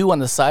tattoo on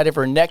the side of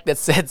her neck that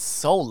said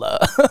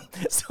Sola.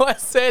 So I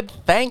said,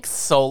 thanks,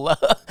 Sola.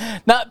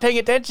 Not paying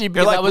attention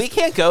because You're like, we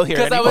can't go here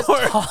anymore. Because I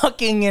was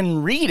talking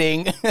and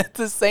reading at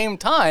the same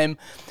time.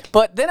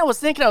 But then I was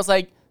thinking, I was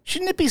like,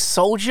 shouldn't it be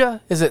Soulja?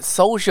 Is it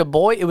Soulja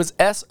Boy? It was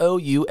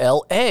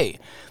Soula.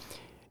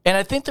 And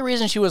I think the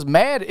reason she was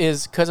mad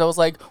is because I was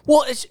like,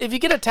 well, if you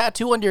get a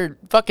tattoo on your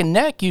fucking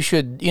neck, you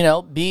should,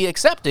 be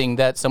accepting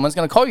that someone's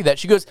going to call you that.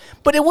 She goes,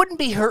 but it wouldn't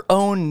be her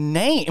own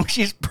name.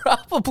 She's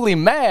probably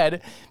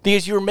mad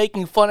because you were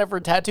making fun of her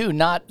tattoo,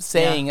 not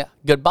saying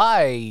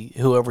goodbye,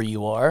 whoever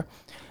you are.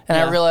 And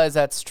I realized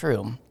that's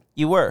true.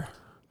 You were.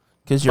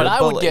 Because you're a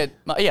bully. Would get,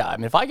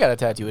 if I got a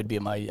tattoo, it'd be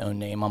my own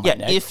name on my neck.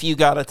 Yeah, if you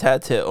got a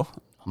tattoo.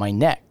 On my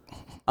neck.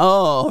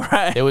 Oh,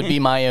 right. It would be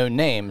my own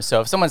name.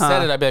 So if someone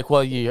said it, I'd be like,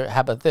 well,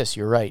 how about this?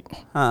 You're right.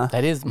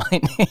 That is my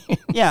name.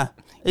 Yeah,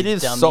 it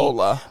is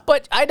Sola.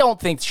 But I don't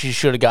think she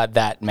should have got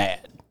that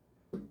mad.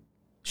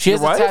 She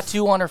has a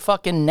tattoo on her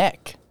fucking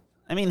neck.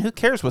 I mean, who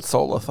cares what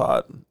Sola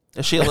thought?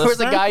 Is she a listener? There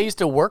was a guy I used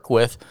to work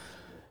with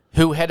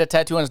who had a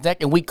tattoo on his neck,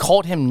 and we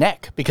called him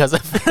Neck because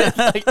of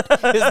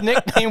his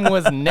nickname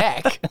was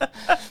Neck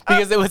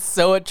because it was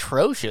so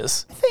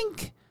atrocious.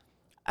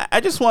 I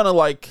just want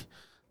to,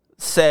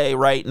 say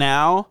right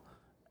now,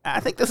 I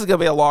think this is going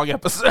to be a long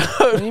episode.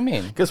 What do you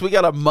mean? Because we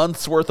got a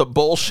month's worth of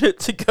bullshit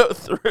to go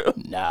through.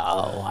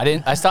 No, I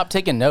didn't. I stopped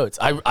taking notes.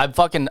 I'm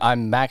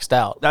maxed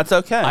out. That's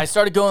okay. I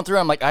started going through.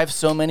 I'm like, I have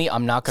so many.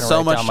 I'm not going to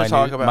write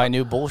down my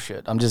new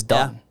bullshit. I'm just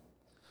done.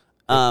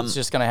 Yeah. It's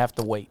just going to have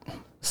to wait.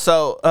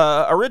 So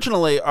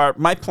originally,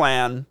 my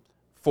plan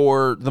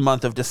for the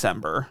month of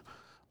December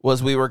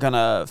was we were going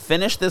to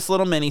finish this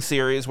little mini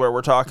series where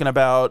we're talking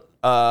about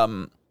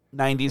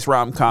 90s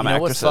rom-com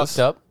actresses. What's fucked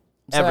up?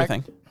 Zach?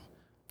 Everything.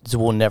 So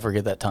we'll never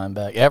get that time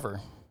back, ever.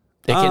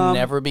 It can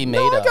never be made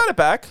up. I got it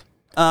back.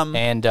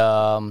 And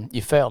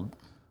you failed.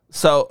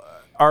 So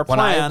our plan...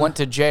 When I went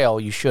to jail,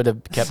 you should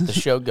have kept the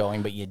show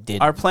going, but you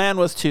didn't. Our plan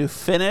was to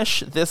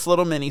finish this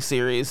little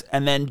mini-series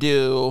and then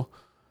do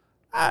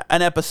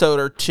an episode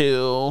or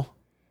two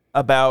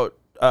about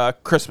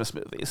Christmas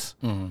movies.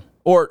 Mm-hmm.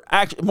 Or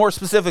actually, more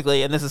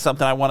specifically, and this is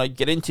something I want to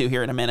get into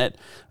here in a minute,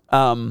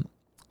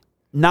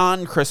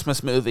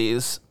 non-Christmas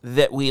movies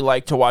that we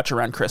like to watch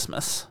around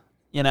Christmas,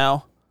 you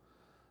know?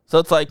 So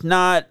it's like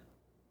not...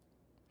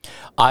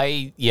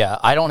 I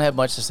don't have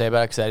much to say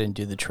about it because I didn't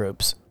do the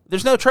tropes.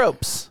 There's no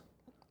tropes.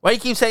 Why do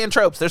you keep saying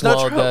tropes? There's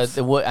no tropes.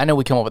 I know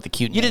we come up with a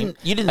cute name.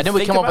 You didn't I know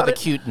we come up with a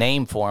cute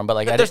name for them, but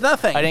like there's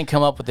nothing. I didn't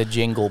come up with the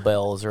jingle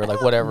bells or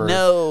like whatever.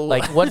 No.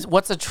 Like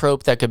what's a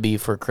trope that could be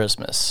for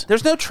Christmas?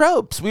 There's no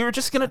tropes. We were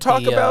just going to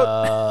talk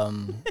about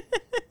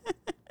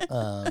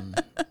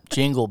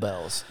jingle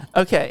bells.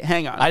 Okay,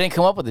 hang on. I didn't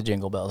come up with the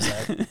jingle bells.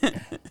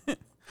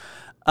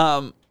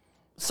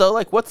 So,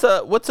 like, what's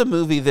a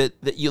movie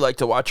that you like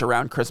to watch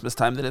around Christmas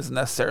time that isn't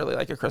necessarily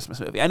like a Christmas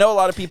movie? I know a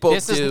lot of people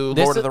do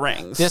Lord of the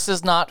Rings. This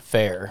is not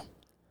fair.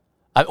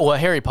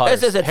 Harry Potter.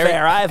 This isn't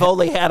fair. I've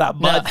only had a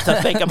month to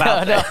think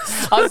about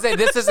this. I would say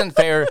this isn't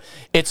fair.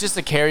 It's just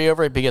a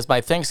carryover because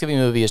my Thanksgiving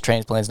movie is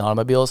Trains, Planes, and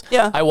Automobiles.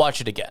 Yeah. I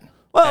watch it again.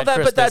 Well,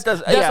 but that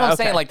does. That's what I'm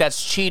saying. Like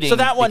that's cheating. So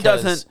that one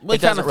doesn't. We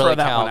kind of throw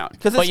that one out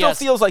because it still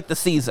feels like the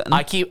season.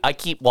 I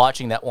keep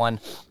watching that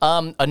one.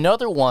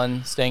 Another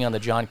one, staying on the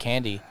John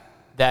Candy,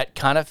 that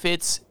kind of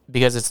fits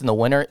because it's in the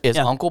winter is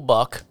Uncle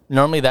Buck.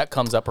 Normally that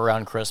comes up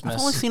around Christmas.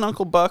 I've only seen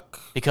Uncle Buck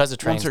because of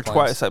Trains, once or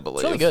Planes. Twice, I believe.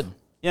 It's really good.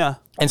 Yeah,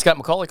 and it's got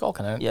Macaulay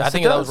Culkin in it. Yes, I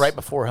think that was right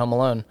before Home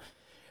Alone.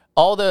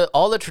 All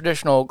the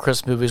traditional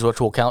Christmas movies,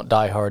 which will count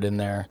Die Hard in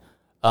there.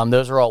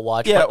 Those are all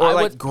watched. Yeah, or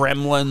like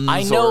Gremlins.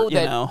 I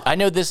know I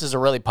know this is a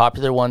really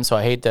popular one, so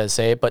I hate to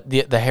say it, but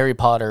the Harry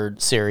Potter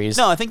series.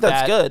 No, I think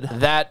that's good.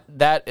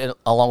 That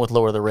along with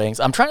Lord of the Rings.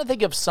 I'm trying to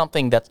think of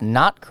something that's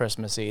not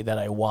Christmassy that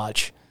I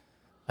watch.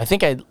 I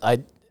think I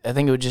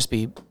think it would just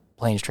be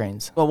Planes,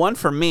 Trains. Well, one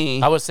for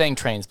me. I was saying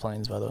Trains,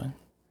 Planes, by the way.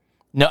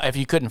 No, if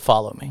you couldn't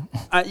follow me.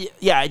 I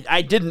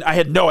didn't. I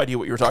had no idea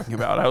what you were talking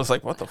about. I was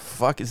like, "What the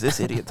fuck is this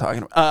idiot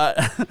talking about?"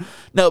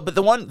 No, but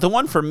the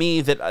one for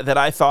me that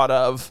I thought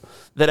of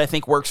that I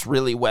think works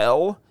really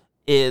well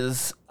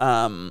is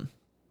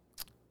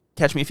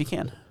Catch Me If You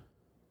Can.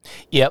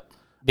 Yep.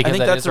 Because I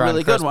think that's a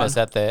really good one.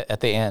 At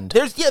the end.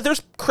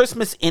 There's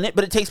Christmas in it,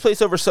 but it takes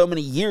place over so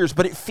many years.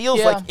 But it feels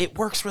like it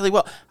works really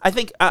well. I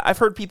think I've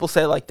heard people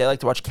say like they like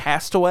to watch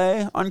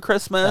Castaway on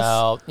Christmas.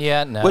 Oh,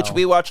 yeah, no. Which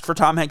we watched for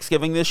Tom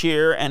Thanksgiving this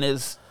year, and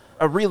is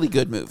a really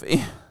good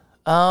movie.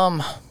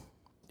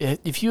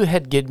 If you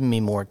had given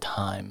me more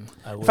time,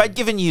 I would. If I'd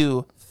given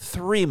you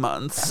 3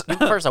 months.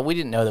 First off, we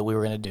didn't know that we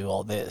were going to do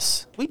all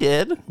this. We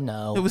did.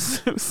 No. It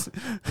was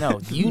no,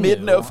 you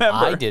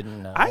mid-November. I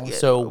didn't know.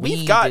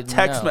 We've got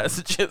text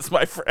messages,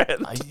 my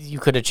friend. You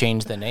could have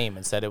changed the name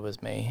and said it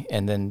was me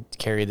and then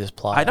carry this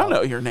plot I don't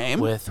know your name.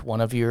 With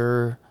one of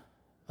your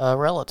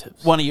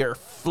relatives. One of your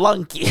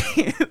flunkies.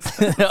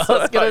 I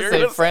was going to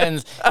say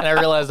friends, and I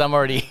realized I'm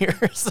already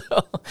here, so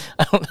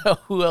I don't know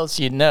who else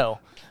you know.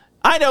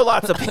 I know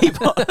lots of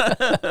people.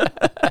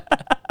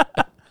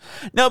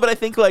 No, but I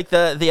think like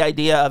the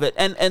idea of it,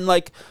 and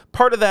like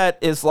part of that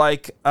is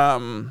like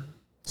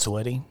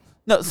sweaty.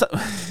 No,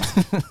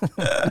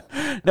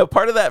 no.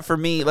 Part of that for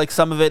me, like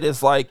some of it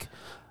is like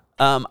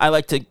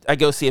I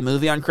go see a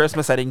movie on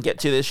Christmas. I didn't get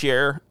to this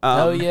year.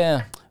 Oh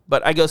yeah.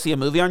 But I go see a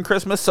movie on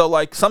Christmas, so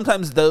like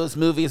sometimes those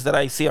movies that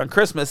I see on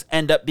Christmas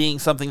end up being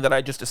something that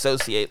I just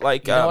associate.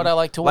 Like you know what I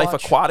like to watch?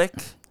 Life Aquatic.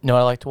 You know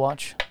what I like to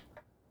watch?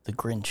 The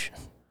Grinch.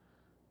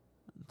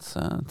 It's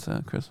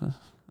a Christmas.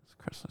 It's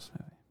a Christmas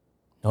movie.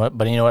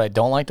 But you know what I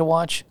don't like to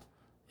watch?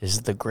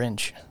 Is The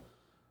Grinch.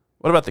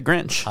 What about The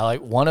Grinch? I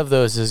like one of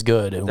those is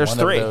good and There's one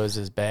 3. of those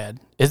is bad.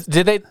 Is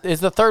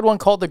the third one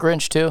called The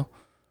Grinch too?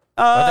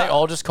 Are they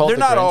all just called The Grinch?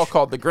 They're not all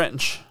called The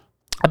Grinch.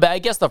 But I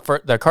guess the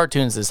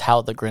cartoons is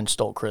How the Grinch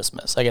Stole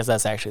Christmas. I guess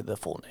that's actually the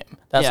full name.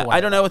 That's I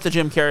don't know what the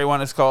Jim Carrey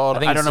one is called.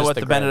 I don't know what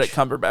the Benedict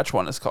Grinch. Cumberbatch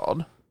one is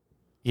called.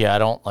 Yeah, I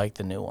don't like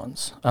the new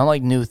ones. I don't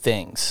like new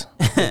things.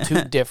 They're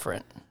too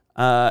different.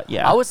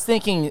 Yeah. I was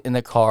thinking in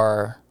the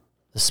car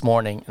this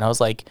morning, and I was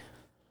like,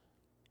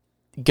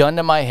 gun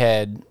to my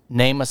head,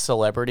 name a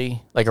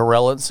celebrity, like a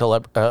relevant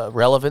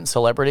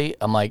celebrity.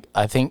 I'm like,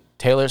 I think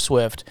Taylor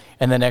Swift,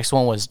 and the next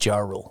one was Ja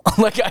Rule.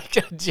 Like, I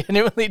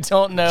genuinely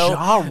don't know.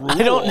 Ja Rule?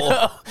 I don't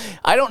know.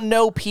 I don't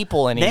know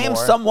people anymore. Name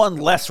someone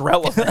less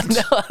relevant.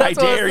 No, I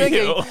dare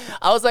you.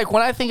 I was like,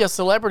 when I think of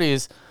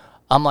celebrities,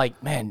 I'm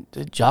like, man,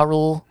 Ja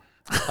Rule.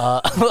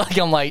 Like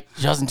I'm like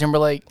Justin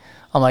Timberlake.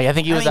 I'm like, I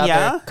think he was out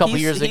there a couple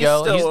years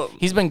ago.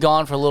 He's been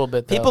gone for a little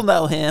bit, though. People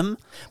know him.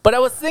 But I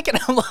was thinking,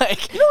 I'm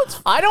like,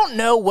 I don't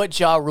know what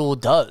Ja Rule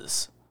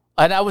does.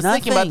 And I was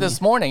thinking about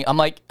this morning. I'm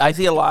like, is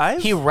he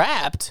alive? He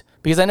rapped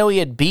because I know he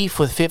had beef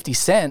with 50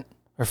 Cent.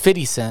 Or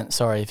 50 Cent,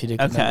 sorry if you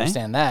didn't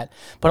understand that.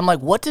 But I'm like,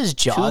 what does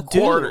Ja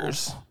do?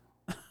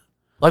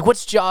 Like, what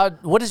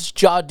does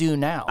Ja do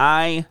now?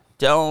 I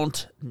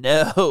don't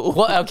know.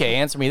 Well, okay,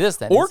 answer me this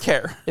then.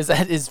 Care. Is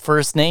that his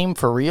first name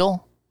for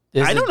real?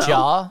 I don't know.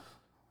 Ja?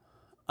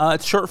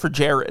 It's short for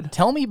Jared.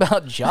 Tell me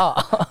about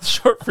Ja. It's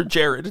short for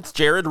Jared. It's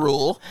Jared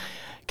Rule.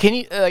 Can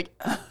you, like...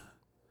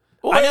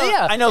 Well,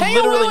 I know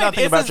literally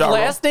nothing about Ja Rule.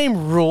 Is his last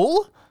name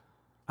Rule?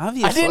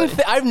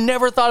 Obviously. I've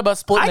never thought about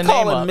splitting the name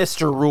up. I call him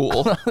Mr.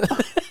 Rule.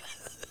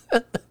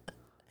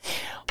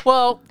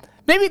 Well,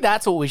 maybe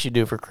that's what we should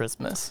do for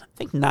Christmas. I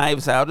think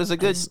Knives Out is a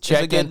good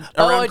check-in.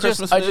 I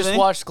just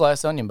watched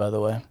Glass Onion, by the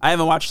way. I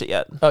haven't watched it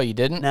yet. Oh, you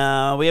didn't?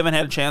 No, we haven't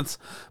had a chance.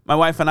 My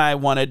wife and I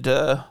wanted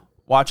to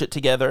watch it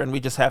together, and we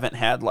just haven't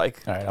had,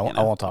 like... All right, I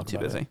won't talk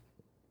about it.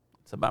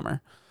 It's a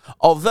bummer.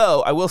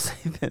 Although, I will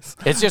say this.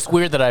 It's just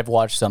weird that I've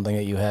watched something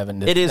that you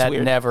haven't. It is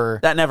weird.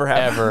 That never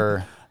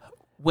happened.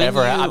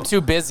 I'm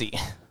too busy.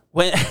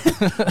 When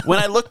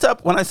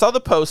I saw the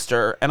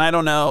poster, and I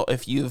don't know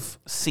if you've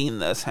seen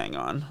this. Hang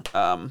on.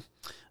 I'm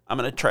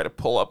going to try to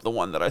pull up the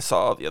one that I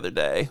saw the other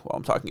day while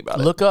I'm talking about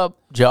it. Look up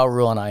Ja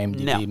Rule on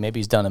IMDb. No. Maybe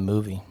he's done a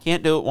movie.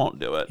 Can't do it, won't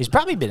do it. He's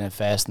probably been in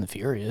Fast and the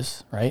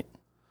Furious, right?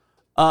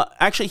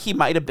 Actually, he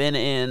might have been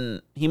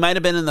in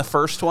the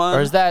first one.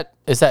 Or is that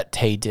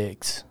Taye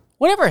Diggs?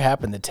 Whatever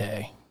happened to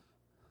Tay?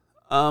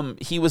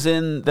 He was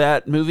in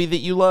that movie that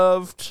you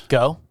loved.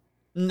 Go?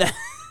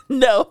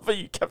 No, but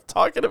you kept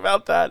talking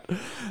about that.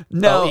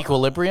 No.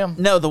 Equilibrium?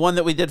 No, the one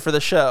that we did for the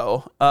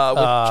show with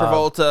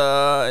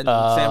Travolta and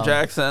Sam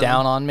Jackson.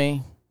 Down on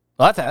Me?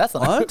 Well, that's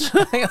not what?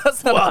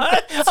 That's not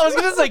what? I was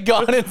going to say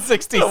Gone in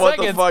 60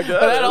 Seconds, but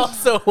that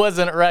also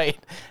wasn't right.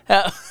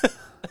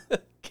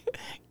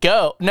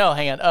 Go. No,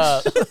 hang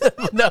on.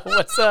 No,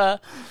 what's...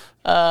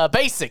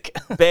 Basic.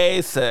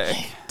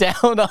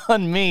 Down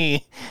on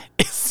Me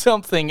is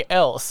something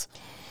else.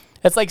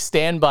 It's like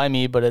Stand By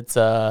Me, but it's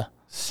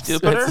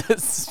stupider.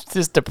 It's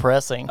just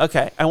depressing.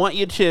 Okay, I want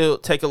you to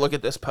take a look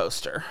at this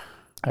poster.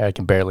 I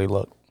can barely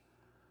look.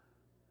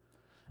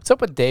 What's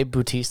up with Dave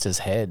Bautista's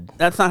head?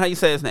 That's not how you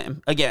say his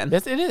name. Again,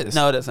 yes, it is.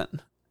 No, it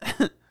isn't.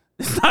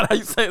 It's not how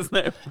you say his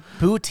name.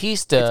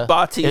 Bautista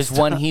is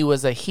when he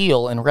was a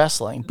heel in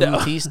wrestling. No.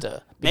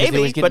 Bautista.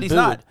 Maybe, but he's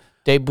not.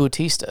 Dave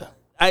Bautista.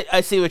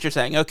 I see what you're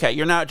saying. Okay,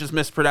 you're not just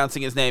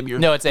mispronouncing his name. You're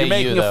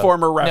making a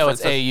former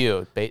reference. No,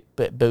 it's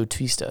AU.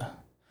 Bautista.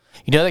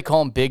 You know they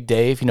call him Big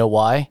Dave. You know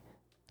why?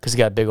 Because he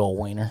got a big old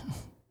wiener.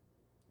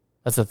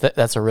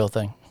 That's a real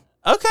thing.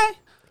 Okay.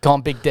 Call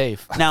him Big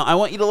Dave. Now, I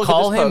want you to look at this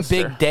poster. Call him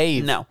Big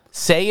Dave. No.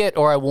 Say it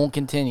or I won't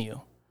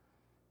continue.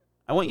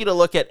 I want you to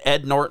look at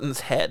Ed Norton's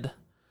head.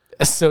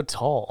 It's so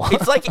tall.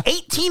 It's like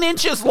 18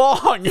 inches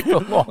long.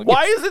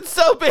 Why is it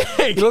so big?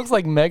 He looks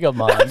like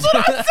Megamind. That's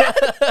what I said.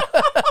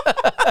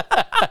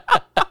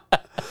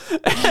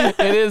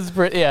 It is,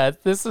 yeah,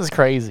 this is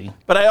crazy.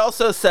 But I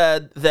also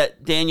said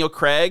that Daniel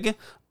Craig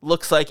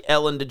looks like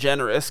Ellen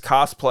DeGeneres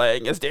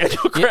cosplaying as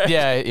Daniel Craig.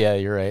 Yeah,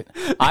 you're right.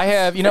 I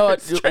have, you know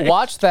what?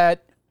 Watch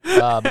that.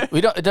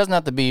 It doesn't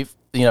have to be,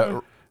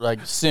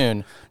 like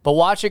soon, but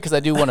watch it because I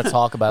do want to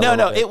talk about it.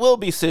 No, it will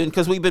be soon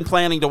because we've been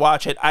planning to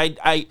watch it.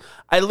 I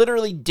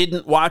literally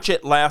didn't watch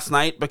it last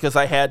night because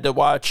I had to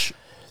watch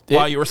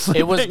while you were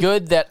sleeping. It was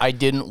good that I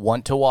didn't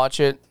want to watch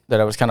it,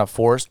 that I was kind of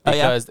forced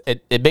because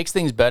it makes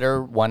things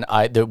better when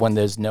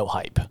there's no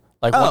hype.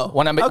 Like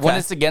when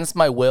it's against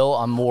my will,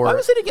 I'm more. Why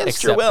was it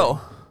against your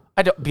will?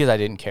 Because I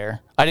didn't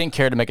care. I didn't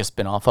care to make a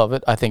spin-off of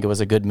it. I think it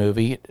was a good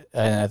movie,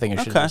 and I think it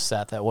should have just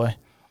sat that way.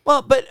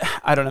 Well, but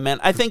I don't know, man.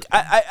 I think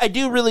I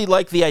do really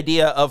like the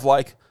idea of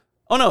like,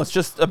 oh no, it's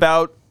just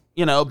about,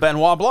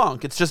 Benoit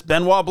Blanc. It's just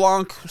Benoit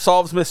Blanc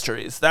solves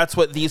mysteries. That's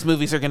what these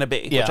movies are going to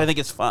be, which I think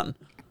is fun.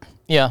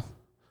 Yeah.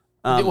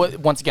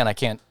 Once again, I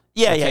can't.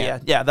 Yeah.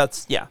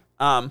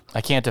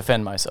 I can't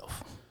defend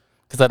myself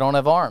because I don't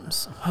have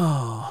arms.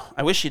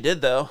 I wish you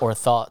did, though. Or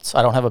thoughts.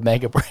 I don't have a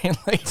mega brain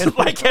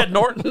like Ed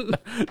Norton.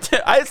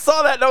 I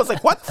saw that and I was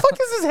like, what the fuck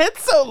is his head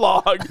so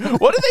long?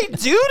 What do they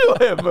do to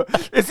him?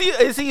 Is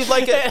he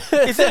like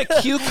is it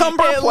a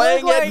cucumber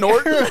playing Ed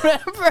Norton?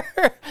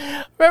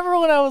 Remember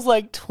when I was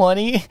like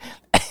 20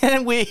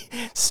 and we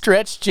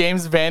stretched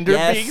James Van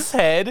Der Beek's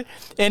head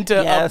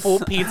into a full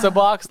pizza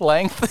box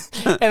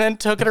length and then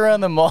took it around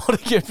the mall to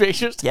get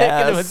pictures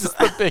taken? It was just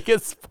the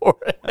biggest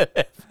forehead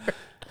ever.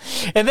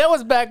 And that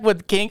was back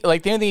with Kink.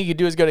 Like, the only thing you could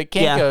do is go to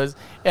Kinko's,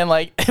 and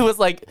like it was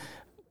like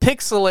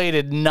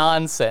pixelated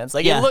nonsense.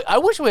 Like, I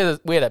wish we had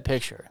that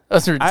picture. That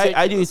was ridiculous.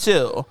 I do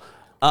too.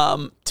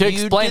 To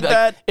explain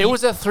that, it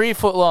was a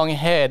 3-foot-long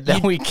head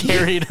that we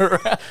carried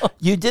around.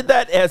 You did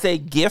that as a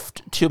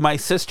gift to my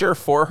sister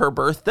for her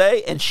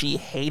birthday, and she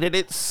hated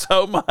it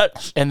so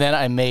much. And then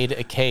I made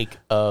a cake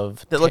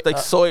of that looked like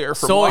Sawyer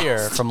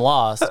from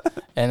Lost.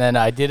 And then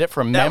I did it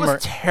from memory. That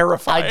was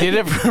terrifying. I did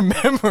it from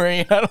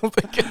memory. I don't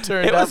think it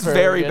turned out. It was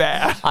very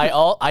bad.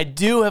 I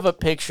do have a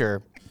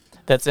picture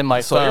that's in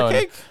my phone.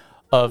 Cake?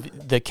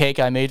 Of the cake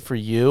I made for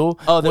you.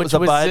 Oh, that was a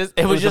butt?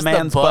 It was just a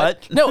man's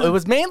butt? No, it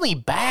was mainly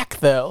back,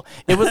 though.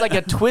 It was like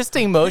a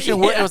twisting motion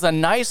where it was a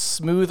nice,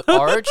 smooth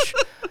arch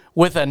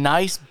with a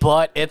nice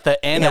butt at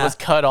the end that was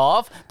cut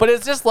off. But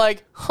it's just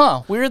like,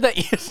 weird that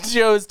you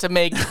chose to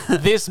make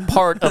this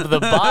part of the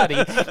body.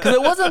 Because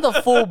it wasn't the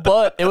full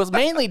butt. It was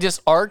mainly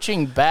just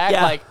arching back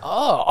like,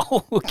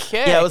 oh,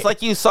 okay. Yeah, it was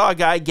like you saw a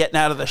guy getting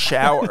out of the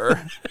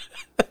shower.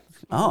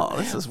 Oh,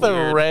 this is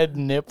weird. The red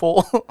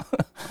nipple.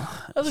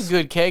 That was a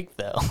good cake,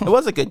 though. It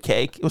was a good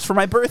cake. It was for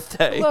my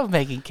birthday. I love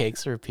making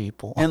cakes for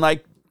people. In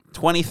like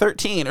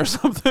 2013 or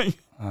something.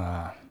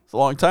 It's a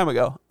long time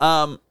ago.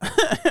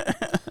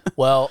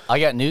 Well,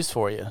 I got news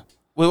for you.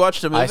 We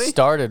watched a movie? I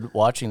started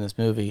watching this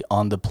movie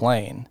on the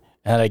plane,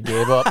 and I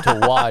gave up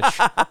to watch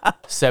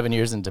 7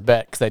 Years in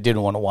Tibet because I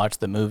didn't want to watch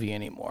the movie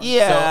anymore.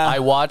 Yeah. So I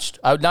watched,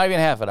 not even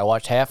half it. I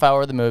watched half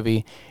hour of the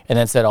movie and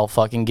then said, I'll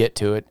fucking get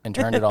to it and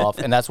turned it off.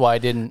 And that's why I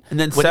didn't. And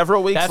then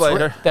several weeks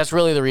later. That's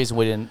really the reason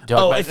we didn't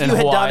talk about it in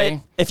Hawaii.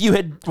 If you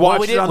had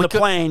watched it on the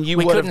plane, you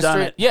would have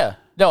done it. Yeah.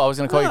 No, I was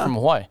going to call you from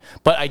Hawaii.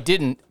 But I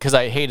didn't because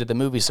I hated the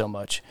movie so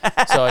much.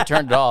 So I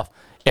turned it off.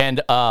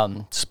 And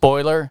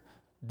spoiler,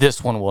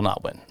 this one will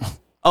not win.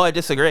 Oh, I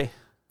disagree.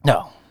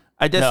 No.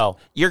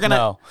 You're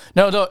gonna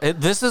no.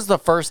 This is the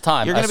first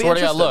time. You're gonna I swear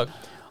be to God, look,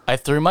 I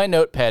threw my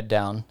notepad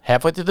down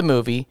halfway through the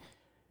movie,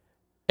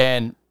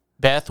 and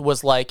Beth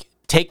was like,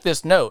 "Take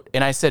this note,"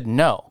 and I said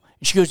no.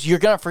 And she goes, "You're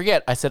gonna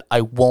forget." I said,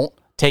 "I won't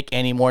take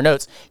any more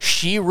notes."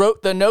 She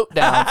wrote the note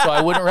down so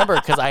I wouldn't remember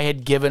because I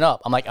had given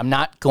up. I'm like, I'm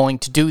not going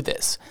to do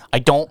this. I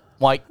don't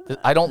like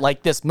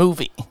this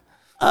movie.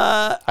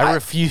 I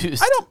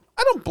refused.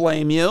 I don't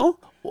blame you.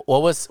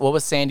 What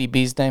was Sandy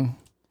B's name?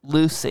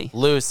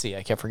 Lucy.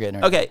 I kept forgetting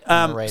her. Okay,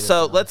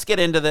 so let's get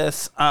into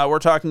this. We're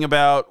talking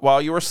about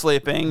While You Were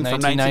Sleeping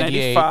from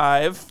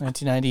 1995.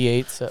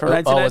 1998. From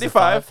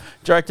 1995,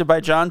 directed by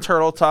John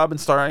Turteltaub and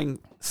starring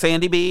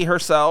Sandy B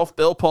herself,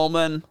 Bill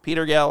Pullman,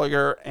 Peter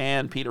Gallagher,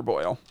 and Peter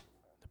Boyle.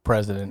 The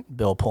president,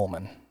 Bill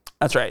Pullman.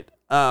 That's right.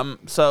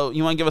 So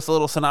you want to give us a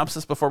little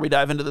synopsis before we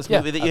dive into this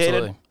movie that you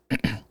hated?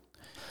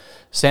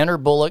 Sandra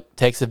Bullock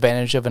takes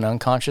advantage of an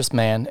unconscious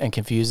man and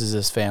confuses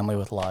his family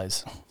with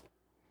lies.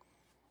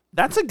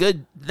 That's a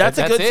good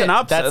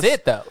synopsis. That's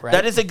it, though, right?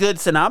 That is a good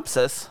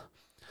synopsis.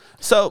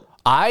 So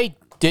I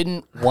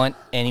didn't want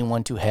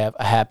anyone to have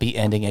a happy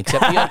ending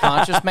except the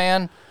unconscious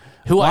man.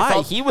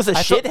 Why? He was a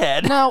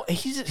shithead. No,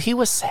 he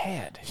was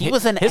sad. He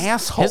was an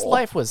asshole. His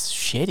life was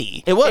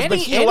shitty. It was, but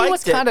he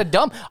was kind of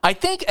dumb. I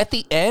think at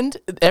the end,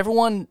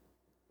 everyone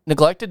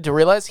neglected to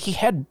realize he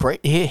had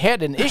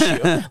an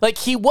issue. Like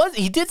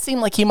he did seem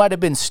like he might have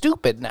been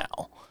stupid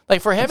now.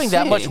 Like, for having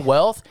that much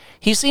wealth,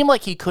 he seemed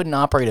like he couldn't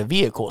operate a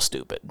vehicle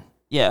stupid.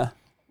 Yeah.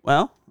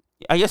 Well,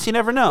 I guess you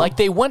never know. Like,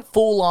 they went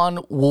full on,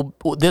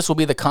 this will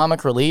be the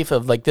comic relief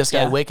of, like, this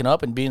guy waking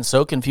up and being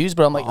so confused.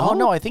 But I'm like, oh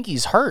no, I think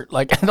he's hurt.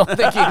 Like, I don't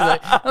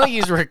think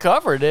he's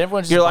recovered.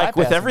 Everyone's just like,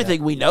 with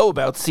everything we know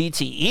about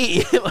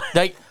CTE.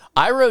 Like,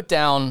 I wrote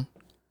down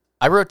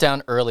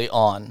early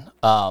on,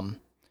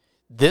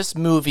 this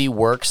movie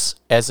works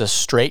as a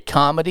straight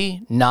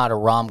comedy, not a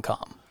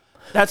rom-com.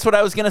 That's what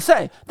I was going to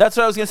say.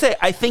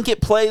 I think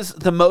it plays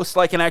the most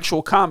like an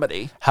actual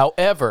comedy.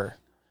 However,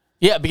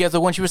 yeah, because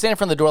when she was standing in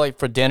front of the door like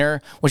for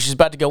dinner, when she's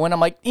about to go in, I'm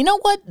like, you know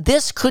what?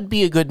 This could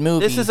be a good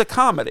movie. This is a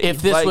comedy.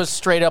 If this was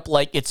straight up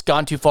like it's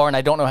gone too far and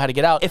I don't know how to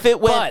get out. If it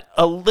went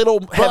a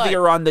little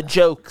heavier on the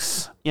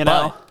jokes, you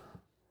know?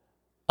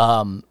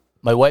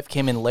 My wife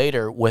came in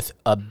later with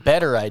a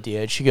better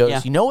idea. She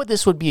goes, you know what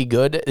this would be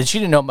good? And she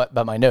didn't know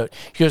about my note.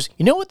 She goes,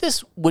 you know what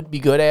this would be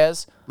good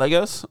as?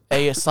 Legos?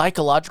 A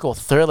psychological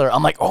thriller.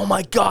 I'm like, oh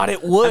my God,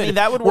 it would. I mean,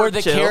 that would work where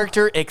the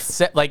character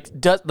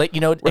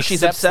where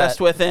she's obsessed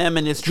with him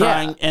and is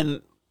trying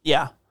and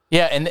Yeah,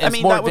 and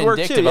it's more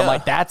vindictive. Too, I'm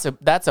like, that's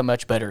a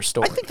much better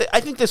story. I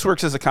think this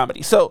works as a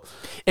comedy. So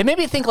it made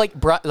me think like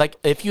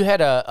if you had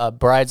a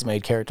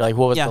bridesmaid character, like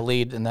what was the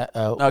lead in that?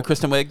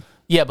 Kristen Wiig.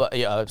 Yeah, but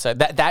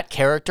that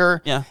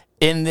character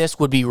in this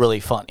would be really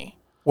funny.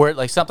 Where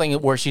like something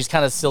where she's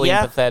kind of silly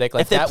and pathetic.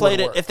 Like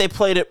if they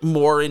played it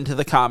more into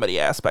the comedy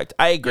aspect,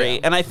 I agree.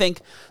 And I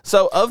think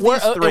so.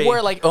 These three,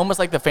 where like almost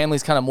like the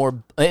family's kind of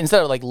more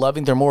instead of like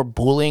loving, they're more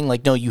bullying.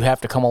 Like no, you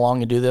have to come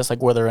along and do this.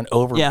 Like where they're an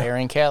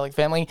overbearing Catholic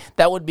family,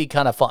 that would be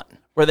kind of fun.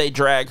 Where they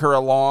drag her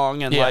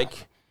along and I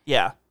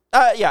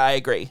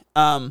agree.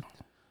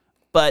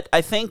 But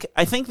I think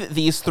that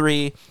these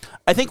three,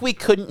 I think we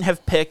couldn't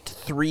have picked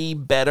three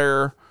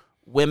better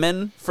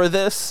women for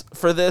this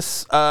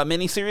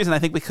miniseries, and I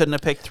think we couldn't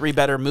have picked 3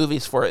 better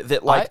movies for it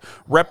that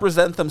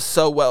represent them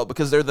so well,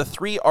 because they're the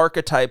 3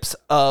 archetypes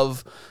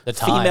of the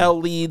female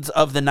leads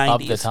of the 90s.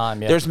 Of the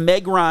time, yeah. There's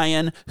Meg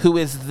Ryan, who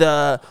is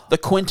the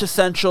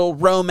quintessential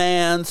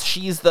romance.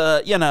 She's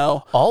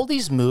the, all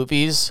these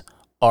movies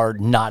are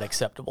not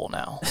acceptable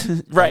now.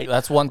 Right.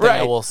 That's one thing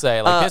I will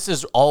say. This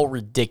is all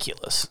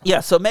ridiculous. Yeah,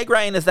 so Meg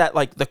Ryan is that,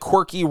 the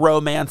quirky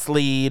romance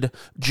lead.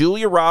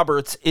 Julia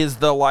Roberts is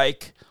the,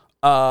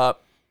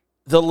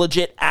 the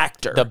legit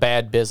actor. The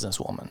bad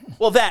businesswoman.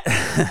 Well,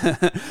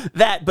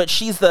 but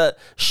she's the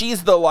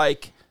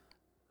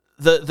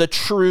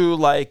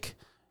true,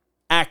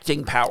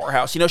 acting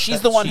powerhouse.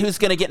 She's the one who's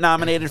going to get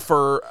nominated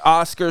for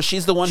Oscars.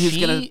 She's the one who's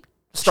going to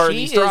start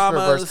these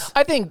dramas.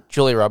 I think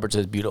Julia Roberts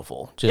is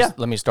beautiful. Let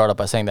me start off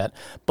by saying that.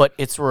 But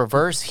it's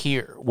reverse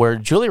here, where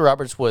Julia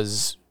Roberts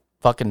was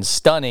fucking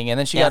stunning, and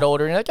then she got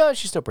older, and you're like, oh,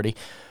 she's still pretty.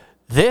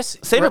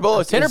 Sandra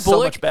Bullock is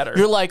so much better.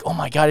 You're like, oh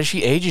my God, as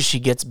she ages, she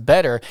gets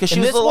better. Because she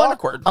was a little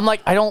awkward. I'm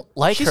like, I don't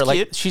like her.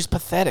 Cute. She's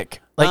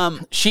pathetic.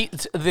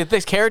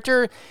 This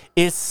character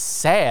is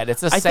sad.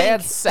 It's a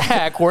sad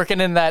sack working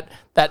in that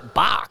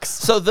box.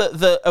 So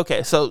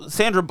so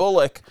Sandra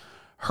Bullock,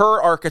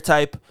 her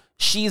archetype,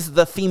 she's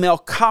the female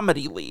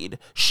comedy lead.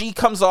 She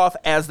comes off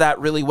as that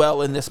really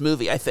well in this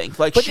movie, I think.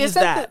 But she's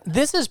that.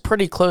 This is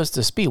pretty close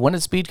to Speed. When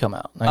did Speed come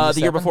out?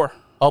 The year before.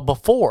 Oh,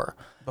 before.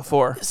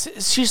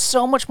 She's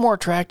so much more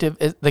attractive,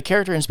 the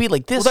character in Speed.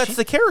 Well, that's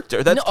the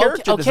character. That's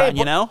character design,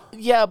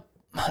 Yeah,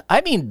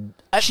 I mean...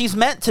 she's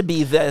meant to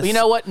be this. You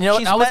know what?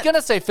 I was going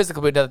to say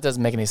physical, but that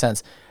doesn't make any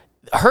sense.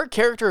 Her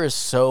character is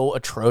so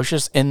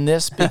atrocious in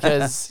this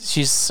because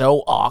she's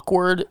so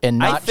awkward and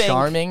not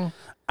charming.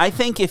 I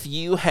think if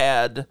you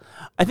had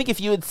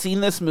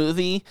seen this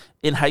movie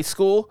in high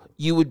school,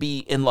 you would be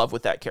in love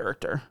with that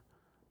character.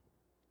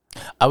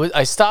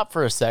 I stopped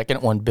for a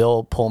second when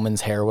Bill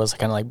Pullman's hair was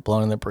kind of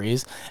blown in the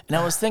breeze, and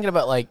I was thinking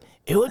about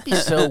it would be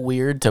so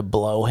weird to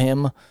blow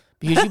him,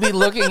 because you'd be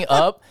looking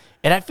up,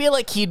 and I feel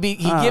like he'd be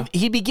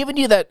giving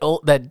you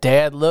that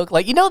dad look,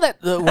 when he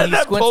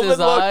squints his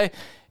eye.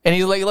 And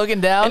he's looking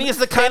down, and he's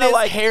the kind of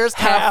hair's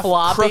half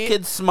floppy,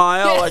 crooked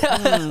smile,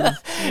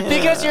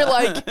 because you're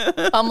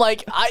I'm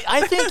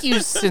I think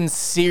you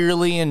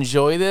sincerely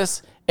enjoy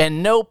this,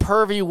 and no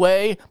pervy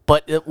way,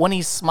 but when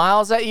he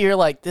smiles at you, you're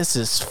like, this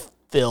is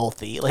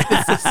filthy,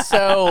 this is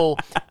so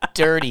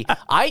dirty.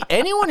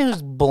 Anyone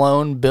who's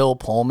blown Bill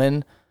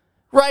Pullman,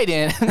 write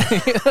in.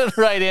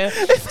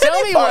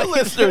 Tell me our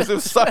listeners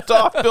have sucked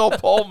off Bill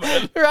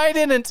Pullman. Write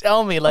in and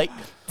tell me,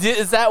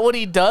 is that what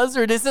he does,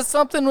 or is this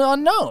something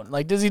unknown?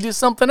 Does he do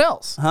something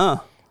else?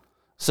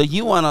 So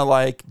you want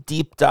to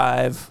deep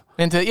dive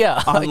into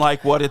on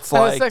what it's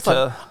like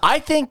to... I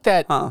think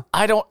that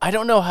I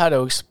don't know how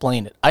to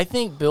explain it. I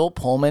think Bill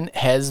Pullman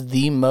has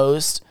the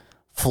most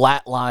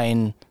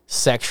flatline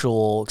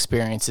sexual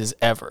experiences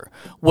ever,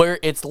 where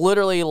it's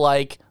literally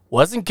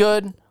wasn't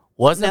good,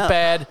 wasn't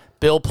bad,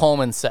 Bill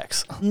Pullman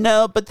sex.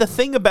 No, but the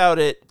thing about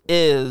it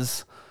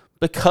is,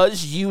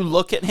 because you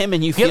look at him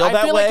and you feel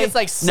that way. It's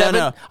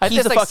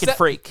he's a fucking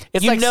freak.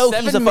 It's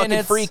he's a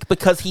fucking freak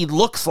because he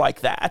looks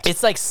like that.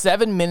 It's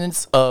 7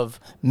 minutes of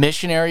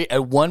missionary.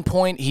 At one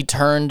point, he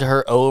turned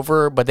her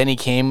over, but then he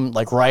came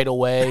right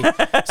away.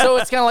 So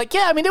it's kind of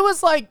it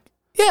was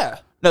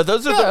No,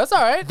 those are that's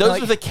all right.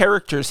 Those are the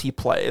characters he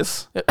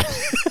plays.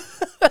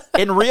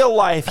 In real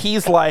life,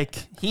 he's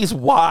wild. He's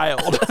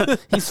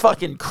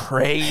fucking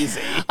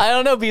crazy. I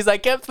don't know, because I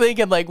kept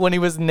thinking when he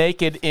was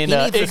naked in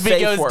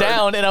Igby Goes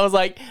Down, and I was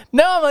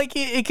no,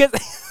 because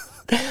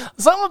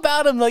something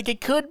about him,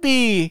 it could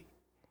be.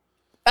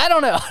 I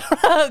don't know. I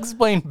don't know how to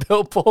explain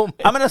Bill Pullman.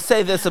 I'm going to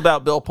say this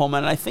about Bill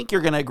Pullman, and I think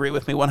you're going to agree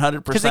with me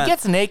 100%. Because he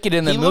gets naked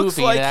in the movie. He looks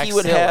like he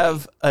would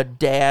have a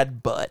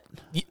dad butt.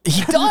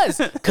 He does,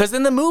 because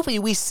in the movie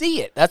we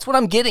see it. That's what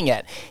I'm getting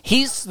at.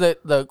 He's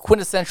the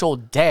quintessential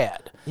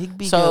dad.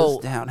 Igby Goes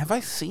Down. Have I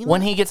seen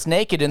when he gets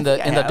naked in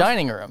the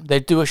dining room? They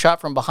do a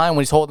shot from behind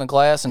when he's holding the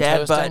glass and dad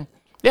toasting. Butt.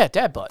 Yeah,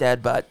 dad butt.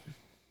 Dad butt.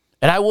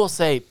 And I will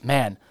say,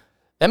 man,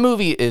 that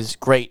movie is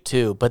great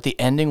too. But the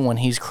ending when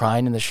he's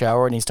crying in the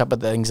shower and he's talking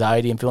about the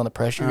anxiety and feeling the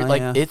pressure,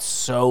 it's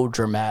so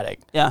dramatic.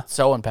 Yeah,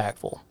 so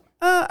impactful.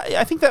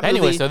 I think that movie.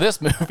 Anyway, so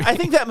this movie, I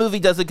think that movie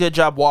does a good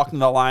job walking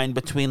the line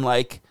between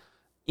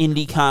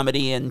indie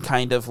comedy and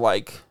kind of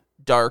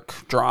dark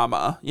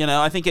drama.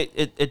 I think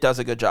it does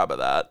a good job of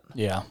that.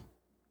 Yeah.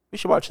 We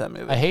should watch that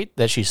movie. I hate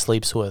that she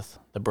sleeps with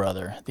the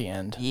brother at the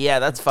end. Yeah,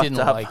 that's fucked up.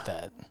 Didn't like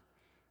that.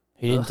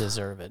 He didn't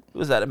deserve it. Who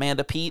was that?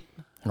 Amanda Peet?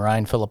 And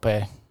Ryan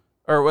Philippe.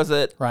 Or was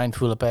it? Ryan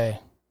Philippe.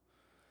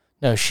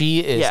 No, she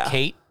is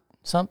Kate.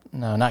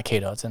 No, not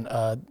Kate Hudson.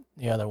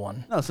 The other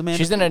one. No, it's Amanda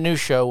She's in a new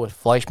show with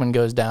Fleischman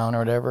Goes Down or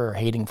whatever, or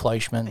Hating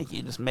Fleischman. I think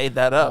you just made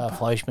that up.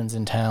 Fleischman's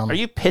in town. Are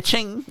you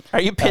pitching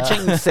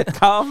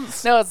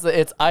sitcoms? No,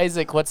 it's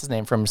Isaac, what's his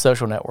name, from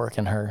Social Network,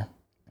 and her.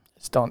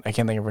 I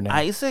can't think of her name.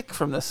 Isaac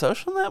from The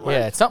Social Network?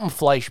 Yeah, it's something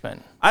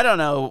Fleischman. I don't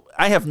know.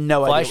 I have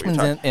no idea what you're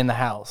Fleischman's in the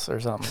house or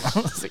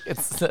something.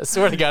 I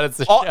swear to God, it's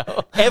a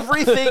show.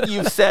 Everything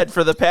you've said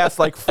for the past,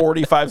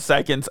 45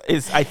 seconds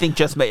is, I think,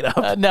 just made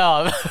up.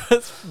 No,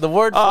 the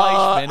word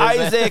Fleischman.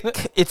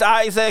 Isaac. It's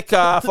Isaac.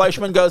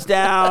 Fleischman goes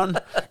down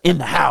in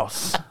the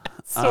house.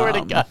 Swear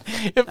to God,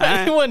 if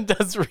anyone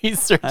does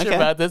research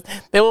about this,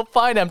 they will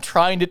find I'm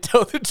trying to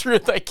tell the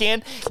truth. I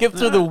can't get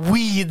through the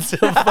weeds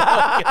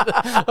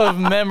of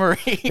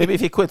memory. Maybe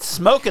if you quit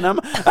smoking them.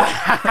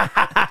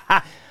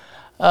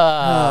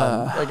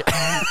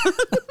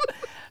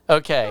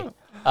 Okay.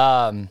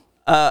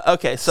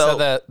 Okay.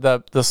 So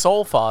the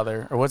Soul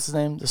Father, or what's his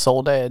name? The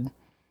Soul Dad.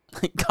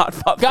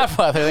 Godfather.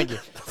 Godfather. Thank you.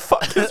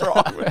 Fuck is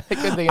wrong with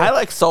I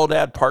like Soul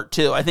Dad Part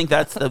 2. I think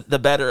that's the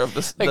better of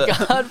the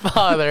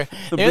Godfather.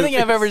 The only thing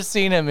I've ever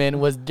seen him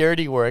in was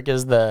Dirty Work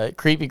as the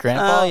creepy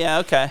grandpa. Oh yeah,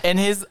 okay. And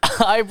his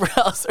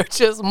eyebrows are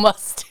just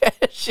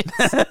mustaches.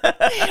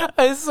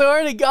 I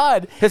swear to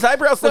God, his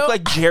eyebrows look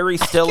like Jerry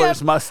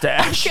Stiller's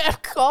mustache. I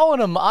kept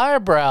calling him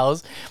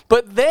eyebrows,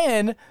 but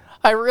then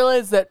I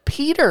realized that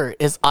Peter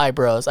is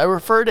eyebrows. I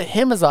refer to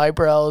him as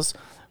eyebrows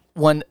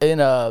when in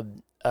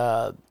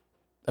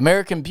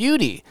American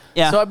Beauty.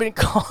 Yeah. So I've been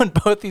calling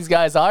both these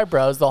guys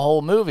eyebrows the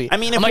whole movie. I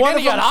mean, if one of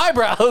them got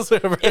eyebrows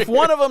over if here.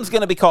 One of them's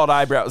going to be called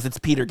eyebrows, it's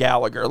Peter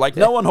Gallagher.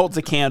 No one holds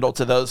a candle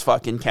to those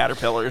fucking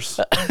caterpillars.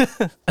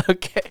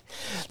 Okay.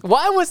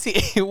 Why was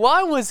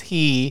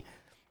he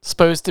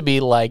supposed to be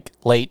late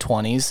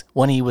 20s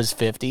when he was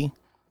 50?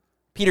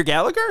 Peter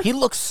Gallagher? He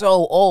looks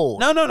so old.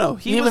 No.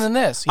 Even in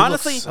this.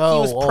 Honestly, he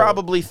was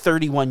probably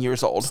 31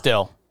 years old.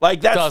 Still. That's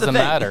doesn't the thing.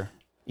 matter.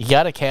 You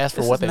got to cast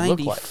for what they look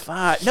like.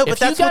 No, but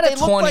that's what they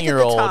look like at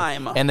the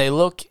time. And they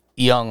look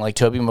young, like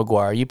Tobey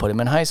Maguire, you put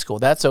him in high school.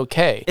 That's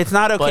okay. It's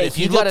not okay. But if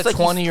you got a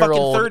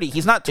 20-year-old, 30.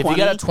 He's not 20. If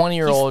you got a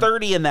 20-year-old, he's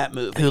 30 in that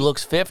movie who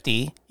looks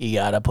 50, you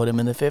got to put him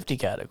in the 50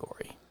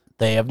 category.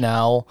 They have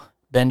now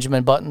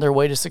Benjamin Buttoned their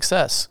way to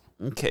success.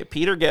 Okay,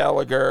 Peter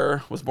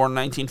Gallagher was born in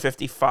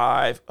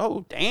 1955.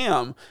 Oh,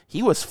 damn.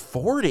 He was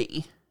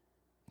 40.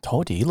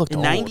 Told you, he looked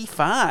old.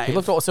 95. He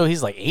looked old, so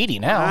he's 80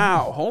 now.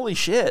 Wow, holy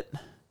shit.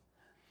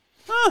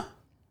 Huh.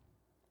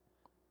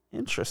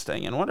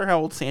 Interesting. And wonder how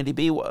old Sandy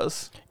B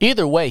was.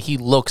 Either way, he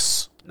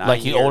looks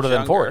like he's older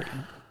than 40.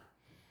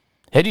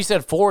 Had you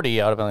said 40,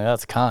 I would have been like,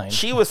 that's kind.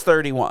 She was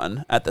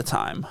 31 at the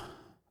time.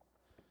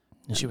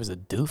 And she was a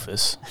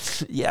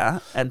doofus. Yeah.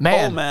 And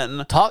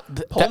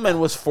Pullman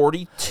was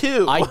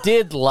 42. I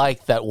did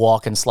like that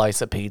walk and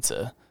slice of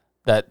pizza.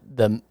 That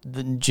the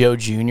Joe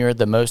Jr.,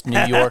 the most New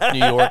York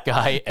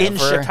guy ever. In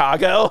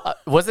Chicago?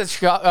 Was it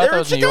Chicago? I thought it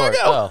was Chicago. New York.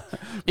 Oh.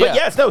 Yeah. But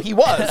yes, no, he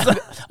was.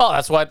 Oh,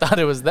 that's why I thought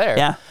it was there.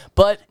 Yeah.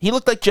 But he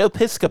looked like Joe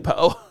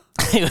Piscopo.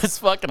 He was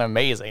fucking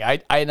amazing.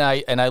 I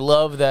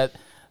love that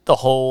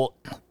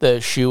the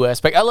shoe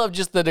aspect. I love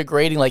just the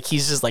degrading,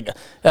 he's just like,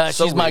 she's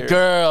weird. My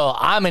girl.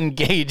 I'm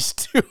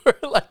engaged to her.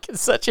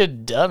 It's such a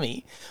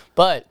dummy.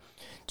 But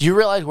do you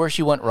realize where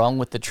she went wrong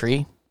with the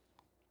tree?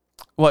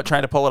 What,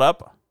 trying to pull it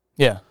up?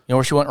 Yeah. You know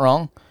where she went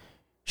wrong?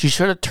 She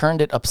should have turned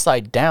it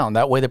upside down.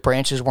 That way the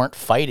branches weren't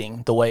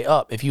fighting the way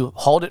up. If you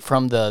hold it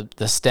from the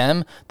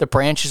stem, the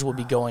branches would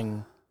be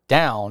going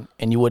down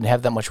and you wouldn't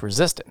have that much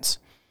resistance.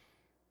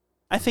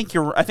 I think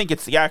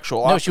it's the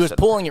actual opposite. No, she was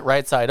pulling it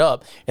right side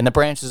up and the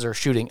branches are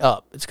shooting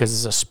up. It's because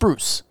it's a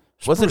spruce.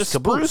 Was it a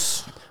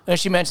spruce? No,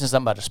 she mentioned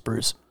something about a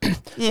spruce.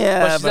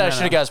 Yeah. Well, she said I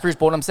should have got a spruce,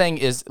 but what I'm saying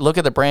is look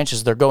at the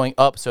branches. They're going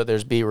up so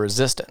there's be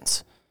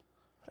resistance.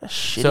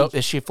 So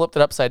if she flipped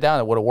it upside down,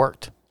 it would have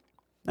worked.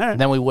 All right.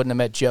 And then we wouldn't have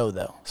met Joe,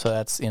 though. So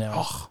that's, I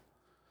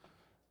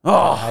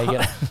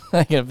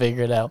gotta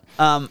figure it out.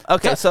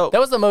 Okay, so that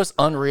was the most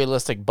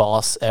unrealistic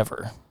boss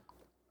ever.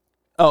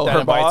 Oh, that her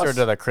invites boss? her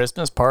to the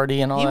Christmas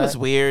party and all that. He was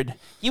weird.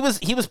 He was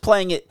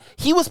playing it.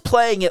 He was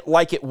playing it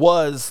like it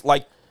was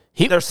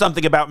there's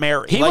something about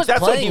Mary. He was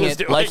that's playing what he was it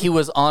doing. like he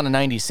was on a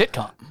 90s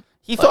sitcom.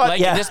 He thought,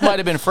 this might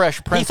have been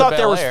Fresh Prince. He thought of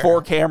there was Bel-Air.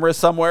 4 cameras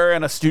somewhere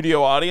and a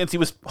studio audience. He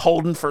was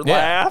holding for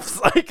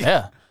laughs.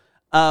 Yeah.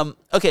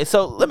 Okay,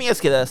 so let me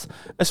ask you this: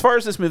 as far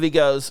as this movie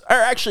goes, or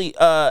actually,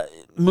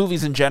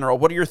 movies in general,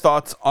 what are your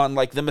thoughts on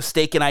the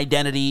mistaken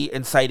identity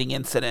inciting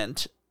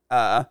incident?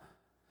 Because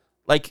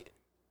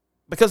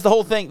the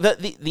whole thing,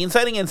 the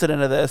inciting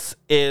incident of this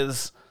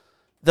is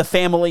the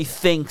family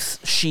thinks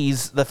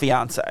she's the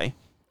fiance,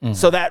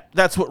 so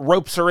that's what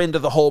ropes her into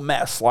the whole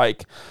mess.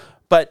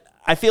 But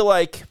I feel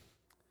like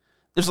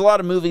there's a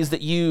lot of movies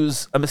that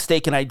use a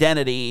mistaken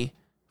identity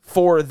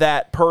for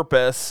that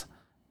purpose.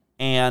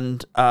 And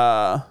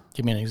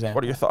give me an example.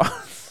 What are your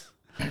thoughts?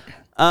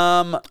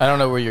 I don't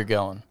know where you're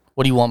going.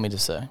 What do you want me to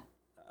say?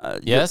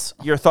 Yes?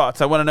 Your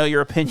thoughts. I want to know your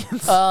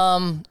opinions.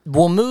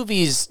 Well,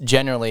 movies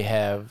generally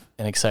have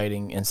an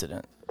exciting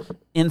incident.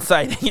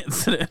 Inciting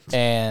incident.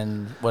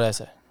 And what did I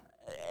say?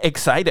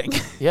 Exciting.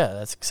 Yeah,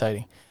 that's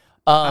exciting.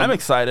 I'm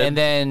excited. And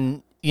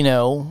then,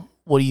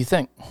 what do you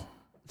think?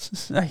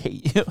 I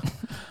hate you.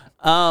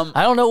 I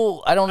don't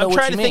know. I don't know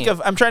what you mean.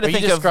 I'm trying to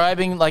think of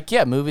describing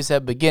movies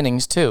have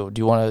beginnings too.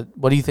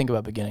 What do you think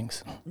about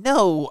beginnings?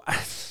 No.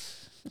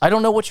 I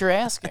don't know what you're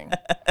asking.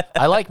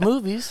 I like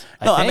movies.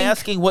 No, I'm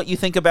asking what you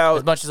think about...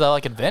 As much as I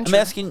like adventure. I'm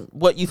asking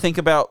what you think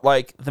about,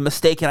 like, the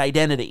mistaken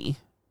identity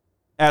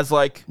as,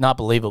 like... Not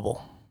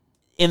believable.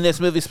 In this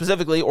movie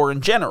specifically, or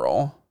in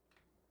general.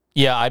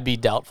 Yeah, I'd be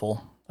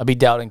doubtful. I'd be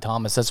doubting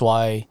Thomas. That's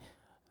why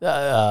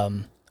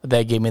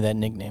they gave me that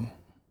nickname.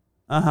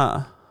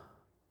 Uh-huh.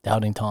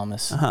 Doubting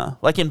Thomas. Uh-huh.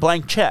 Like in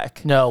Blank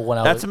Check. No,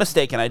 That's a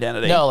mistaken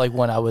identity. No, like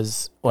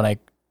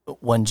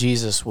when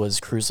Jesus was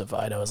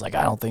crucified, I was like,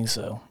 I don't think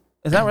so.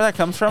 Is that where that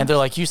comes from? And they're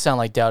like, you sound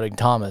like Doubting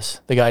Thomas,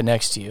 the guy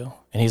next to you.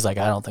 And he's like,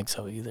 I don't think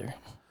so either.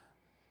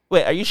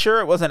 Wait, are you sure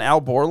it wasn't Al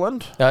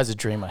Borland? That was a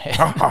dream I had.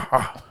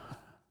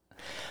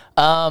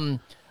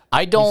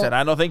 I don't... He said,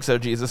 I don't think so,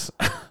 Jesus.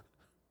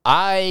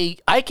 I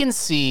can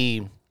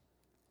see...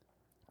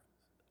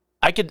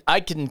 I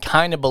can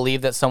kind of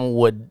believe that someone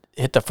would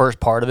hit the first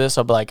part of this.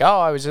 I'll be like, oh,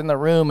 I was in the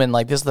room and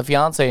like this is the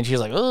fiance, and she's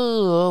like,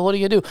 oh, what do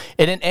you do?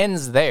 And it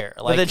ends there.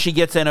 Like, but then she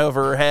gets in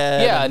over her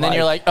head. Yeah, and then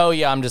you're like, oh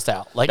yeah, I'm just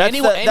out. Like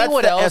anyone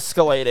else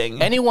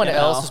escalating. Anyone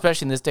else,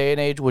 especially in this day and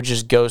age, would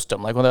just ghost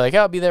them. Like when they're like, oh,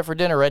 I'll be there for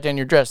dinner, write down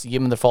your address, you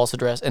give them the false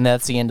address, and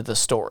that's the end of the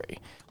story.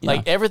 Yeah.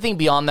 Like everything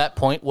beyond that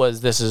point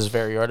was this is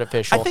very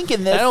artificial. I think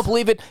in this, I don't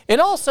believe it. And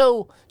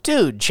also,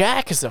 dude,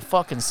 Jack is a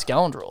fucking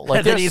scoundrel.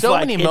 Like there's so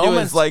many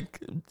moments, like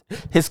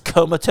his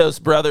comatose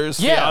brother's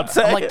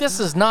fiance. I'm like, this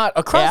is not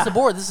across the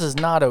board. This is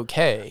not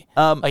okay.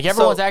 Like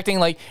everyone's acting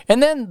like,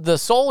 and then the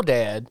soul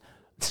dad,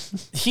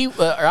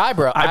 or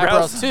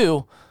eyebrows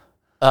too,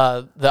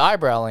 the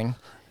eyebrowing,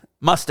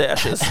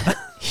 mustaches.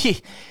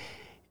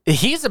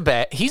 He's a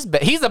bad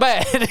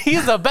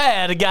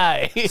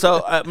guy.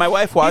 So my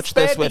wife watched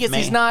this with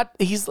me.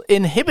 He's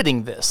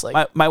inhibiting this.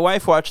 Like my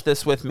wife watched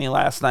this with me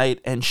last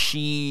night, and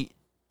she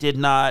did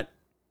not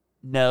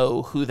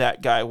know who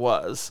that guy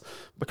was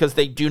because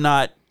they do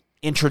not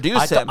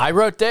introduce him. I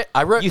wrote down.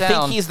 You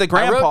think he's the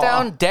grandpa? I wrote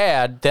down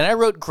dad, then I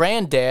wrote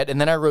granddad, and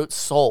then I wrote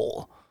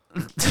soul.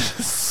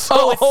 Soul.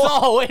 Oh, it's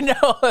soul. Wait,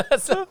 no,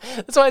 that's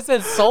why I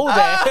said soul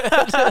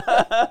dad.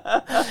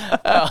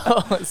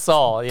 Oh,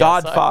 Saul. Yeah,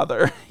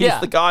 Godfather. Sorry. He's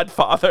the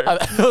Godfather. I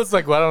was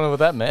like, well, I don't know what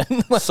that meant.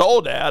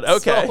 Soul dad.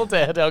 Okay. Soul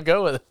dad. I'll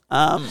go with it.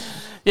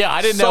 Yeah,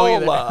 I didn't know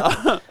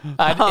either.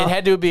 It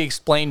had to be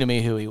explained to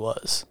me who he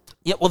was.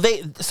 Yeah, well,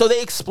 they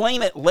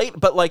explain it late,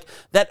 but like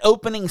that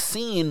opening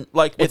scene,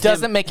 like it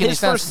doesn't make any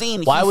sense. First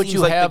scene, why would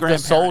you have the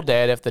soul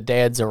dad if the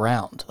dad's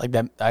around? Like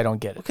that, I don't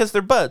get it. Because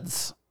they're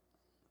buds.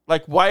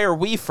 Like, why are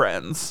we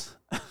friends?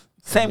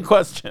 Same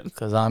question.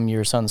 Because I'm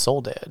your son's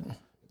soul dad.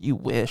 You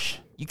wish.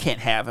 You can't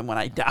have him when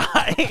I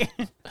die.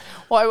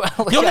 Well,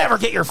 you'll never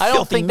get your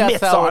filthy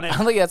mitts on it. I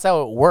don't think that's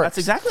how it works. That's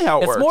exactly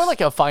how it works. It's more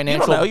like a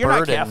financial burden. You're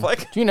not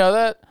Catholic. Do you know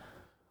that?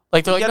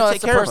 Like, they're like, no,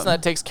 that's the person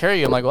that takes care of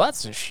you. I'm like, well,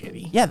 that's just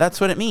shitty. Yeah,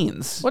 that's what it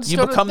means. You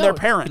become their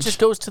parent. It just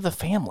goes to the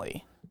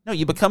family. No,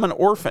 you become an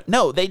orphan.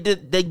 No, they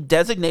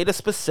designate a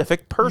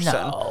specific person.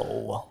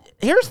 No.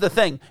 Here's the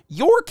thing.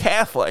 You're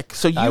Catholic,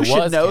 so you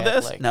should know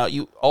this. No,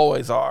 you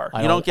always are.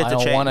 You don't get to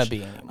change. I don't want to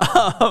be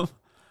anymore.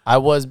 I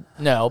was,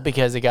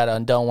 because it got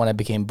undone when I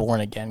became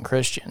born again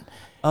Christian.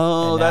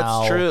 Oh,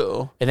 that's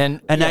true.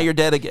 And now you're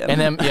dead again. And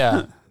then,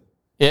 and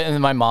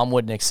then my mom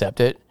wouldn't accept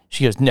it.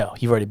 She goes, no,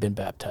 you've already been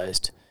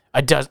baptized. I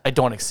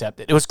don't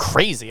accept it. It was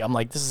crazy. I'm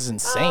like, this is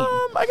insane.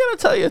 I gotta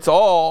tell you, it's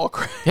all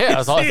crazy.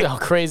 Yeah, it's all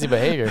crazy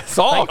behavior. It's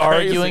all like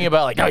arguing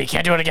about like, no, you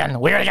can't do it again.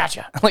 We already got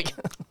you. Like,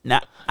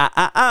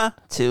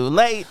 too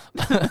late.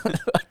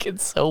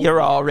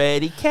 You're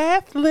already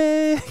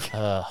Catholic.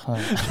 I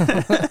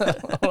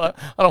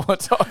don't want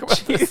to talk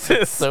about this.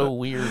 It's so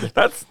weird.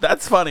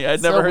 That's funny.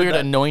 I'd never heard weird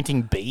that.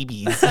 Anointing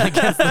babies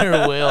against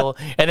their will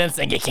and then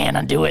saying you can't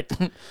undo it.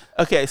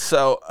 Okay,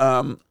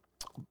 so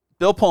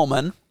Bill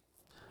Pullman.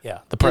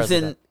 Yeah, the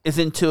president is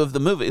in two of the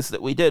movies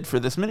that we did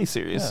for this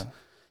miniseries. Yeah.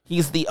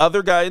 He's the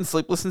other guy in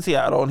Sleepless in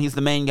Seattle, and he's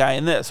the main guy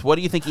in this. What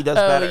do you think he does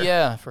better? Oh,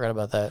 yeah, I forgot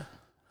about that.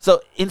 So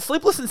in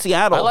Sleepless in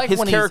Seattle,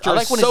 his character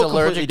is so he's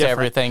allergic to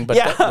everything,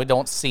 but we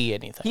don't see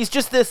anything. He's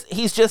just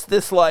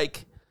this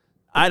like,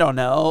 I don't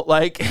know,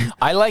 like.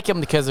 I like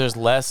him because there's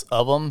less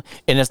of him,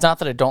 and it's not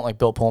that I don't like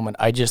Bill Pullman.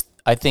 I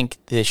think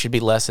there should be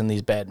less in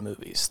these bad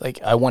movies.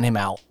 Like, I want him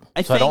out.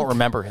 I don't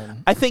remember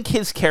him. I think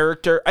his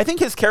characters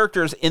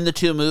in the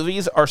two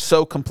movies are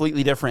so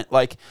completely different.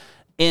 Like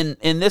in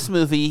this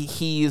movie,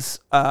 he's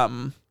you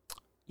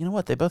know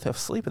what? They both have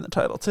sleep in the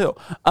title too.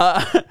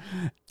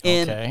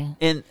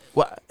 In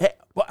what?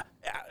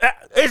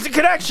 It's a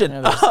connection.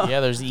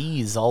 There's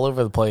E's all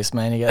over the place,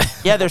 man.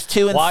 There's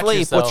two in sleep.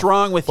 Yourself. What's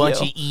wrong with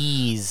Bunch of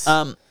E's.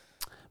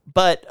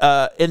 But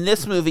in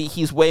this movie,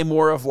 he's way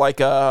more of like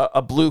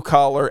a blue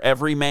collar,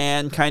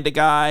 everyman kind of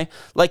guy.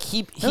 Like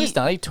he's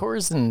not. He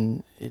tours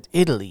in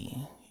Italy.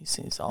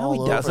 He's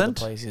all over the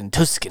place. He's in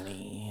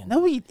Tuscany.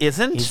 No, he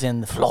isn't. He's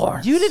in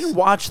Florence. You didn't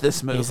watch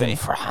this movie. He's in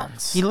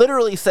France. He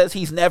literally says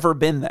he's never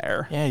been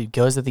there. Yeah, he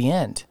goes at the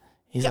end.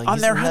 He's like on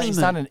their honeymoon. He's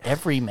not an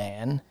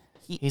everyman.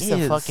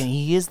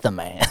 He is the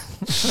man.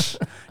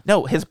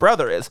 No, his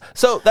brother is.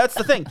 So that's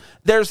the thing.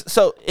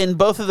 In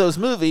both of those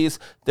movies,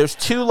 there's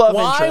two love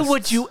interests. Why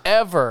would you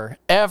ever,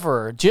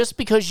 just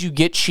because you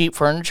get cheap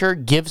furniture,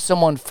 give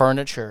someone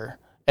furniture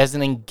as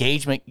an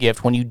engagement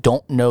gift when you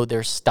don't know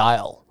their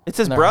style? It's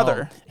his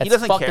brother. He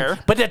doesn't care.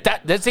 But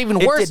that's even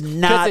worse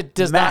because it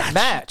does not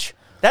match.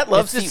 That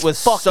love seat was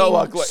so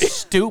ugly.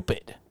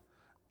 Stupid.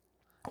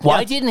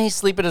 Why didn't he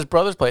sleep at his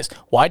brother's place?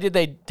 Why did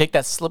they take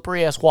that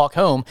slippery ass walk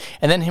home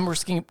and then him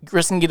risking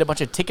get a bunch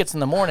of tickets in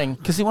the morning?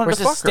 Because he wanted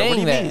to fuck her. What do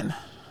you mean?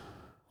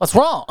 What's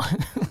wrong?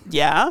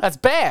 Yeah, that's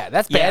bad.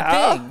 That's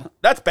bad thing.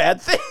 That's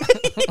bad thing.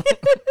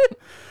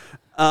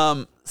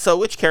 So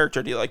which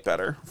character do you like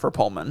better for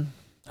Pullman?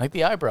 I like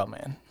the eyebrow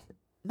man.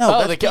 No,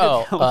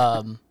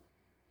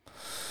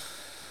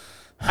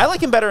 I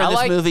like him better in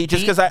this movie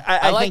just because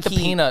I like think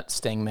the peanut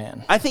sting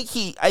man. I think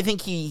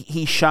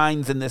he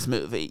shines in this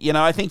movie. You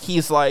know, I think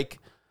he's like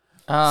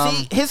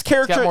his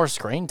character he's got more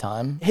screen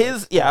time.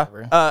 His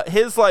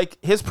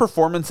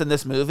performance in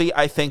this movie,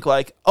 I think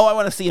I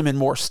want to see him in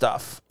more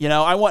stuff. You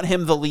know, I want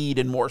him the lead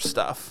in more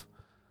stuff.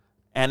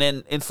 And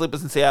in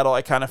Sleepless in Seattle,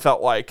 I kind of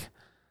felt like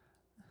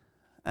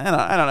I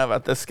don't know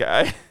about this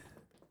guy.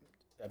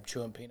 I'm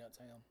chewing peanuts.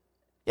 Hang on.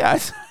 Yeah.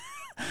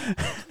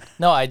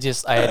 No, I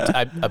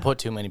put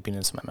too many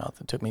peanuts in my mouth.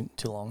 It took me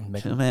too long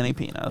making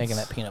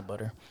that peanut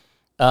butter.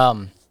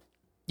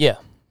 Yeah.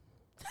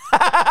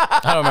 I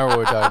don't remember what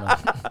we were talking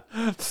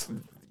about.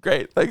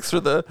 Great. Thanks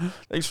for the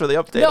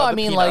update. No, I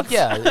mean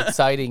peanuts.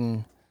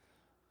 Exciting.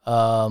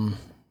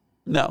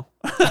 No.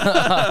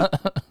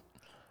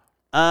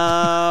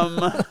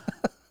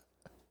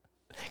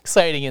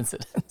 Exciting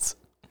incidents.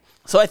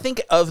 So I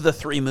think of the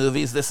three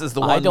movies, this is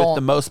the one with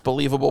the most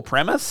believable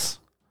premise.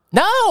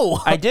 No,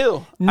 I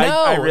do. No,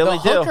 I really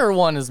do. The hooker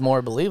one is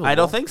more believable. I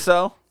don't think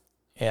so.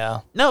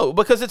 Yeah. No,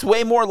 because it's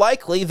way more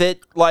likely that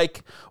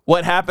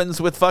what happens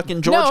with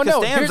fucking George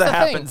Costanza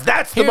happens.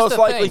 That's the most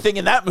likely thing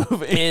in that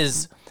movie.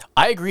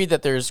 I agree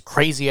that there's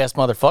crazy ass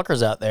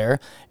motherfuckers out there,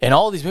 and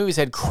all these movies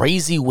had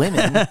crazy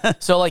women.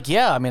 So I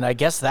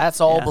guess that's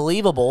all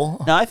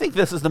believable. No, I think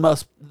this is the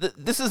most.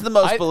 This is the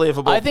most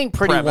believable. I think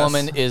Pretty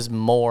Woman is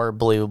more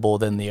believable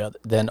than the other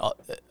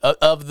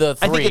of the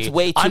three. I think it's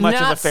way too much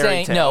of a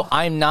fairy tale. No,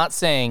 I'm not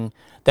saying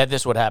that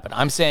this would happen.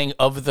 I'm saying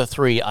of the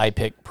three, I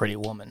pick Pretty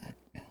Woman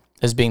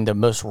as being the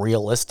most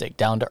realistic,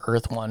 down to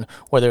earth one,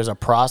 where there's a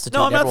prostitute.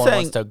 No, I'm not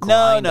saying.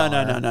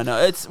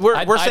 No. It's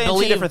we're saying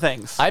two different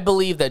things. I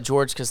believe that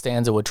George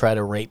Costanza would try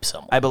to rape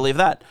someone. I believe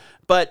that,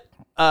 but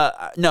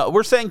no,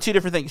 we're saying two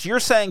different things. You're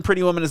saying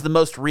Pretty Woman is the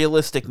most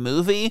realistic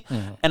movie,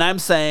 and I'm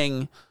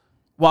saying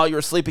While You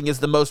Were Sleeping is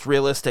the most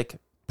realistic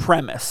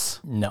premise.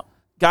 No.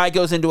 Guy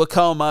goes into a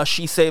coma,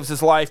 she saves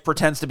his life,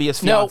 pretends to be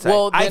his fiance. No,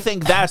 well, I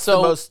think that's the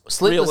most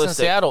Sleepless realistic. in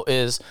Seattle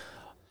is.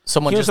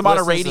 Someone hears just him on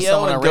a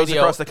radio and goes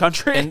across the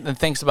country and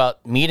thinks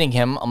about meeting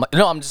him.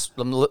 I'm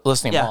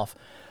listening him off.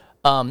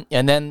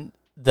 And then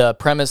the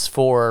premise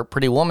for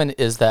Pretty Woman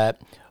is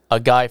that a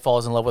guy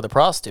falls in love with a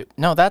prostitute.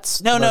 No, that's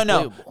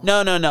no.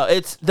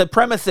 It's the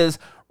premise is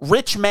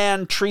rich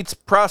man treats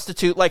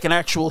prostitute like an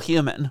actual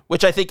human,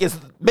 which I think is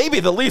maybe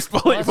the least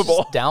believable.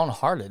 Well, that's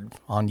downhearted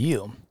on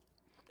you.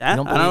 Yeah,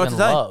 you don't believe in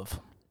love.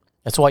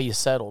 That's why you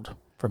settled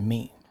for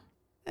me.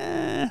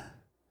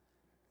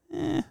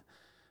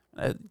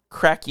 I'd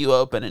crack you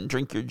open and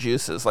drink your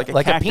juices like a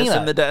cactus peanut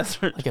in the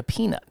desert. Like a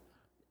peanut.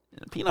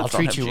 Peanuts I'll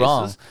treat you juices.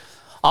 wrong.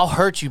 I'll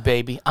hurt you,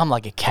 baby. I'm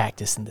like a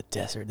cactus in the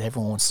desert that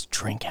everyone wants to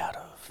drink out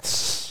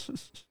of.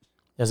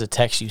 There's a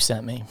text you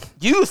sent me.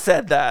 You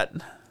said that.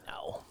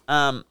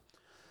 No.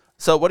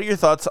 So what are your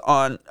thoughts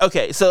on...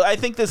 Okay, so I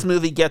think this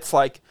movie gets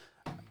like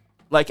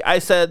I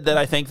said that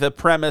I think the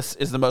premise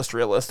is the most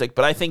realistic,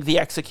 but I think the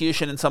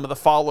execution and some of the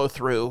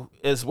follow-through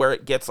is where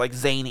it gets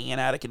zany and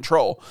out of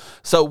control.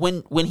 So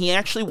when he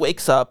actually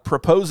wakes up,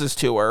 proposes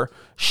to her,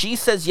 she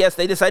says yes,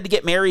 they decide to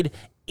get married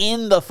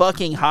in the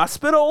fucking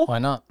hospital? Why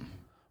not?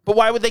 But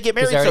why would they get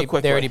married so quickly?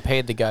 They already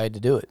paid the guy to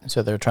do it,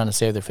 so they're trying to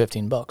save their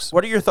 $15.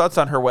 What are your thoughts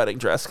on her wedding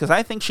dress? Because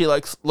I think she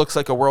looks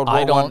like a World War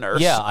I nurse.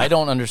 Yeah, I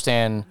don't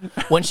understand.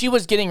 When she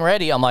was getting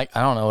ready, I'm like,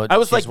 I don't know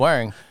what she's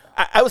wearing.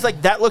 I was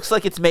like, that looks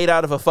like it's made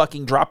out of a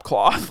fucking drop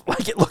cloth.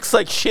 Like, it looks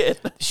like shit.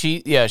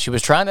 She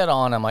was trying that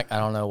on. I'm like, I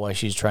don't know why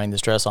she's trying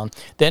this dress on.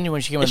 Then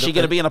when she came is she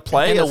going to be in a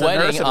play in the as a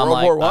wedding, nurse in I'm World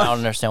like, War I? I don't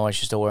understand why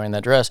she's still wearing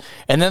that dress.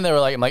 And then they were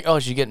like, I'm like, oh,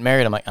 she's getting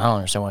married. I'm like, I don't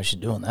understand why she's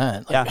doing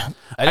that. Like, yeah.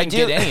 I didn't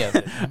get any of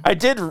it. I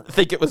did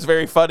think it was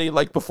very funny,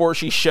 before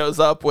she shows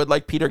up when,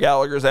 Peter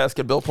Gallagher's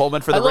asking Bill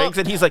Pullman for the rings,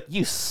 and he's like,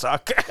 you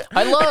suck.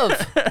 I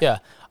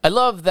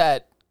love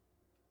that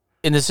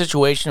in the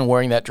situation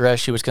wearing that dress,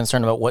 she was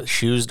concerned about what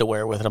shoes to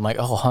wear with it. I'm like,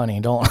 oh, honey,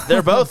 don't.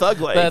 They're both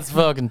ugly. That's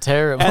fucking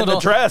terrible. And the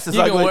dress is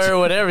ugly. You can wear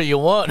whatever you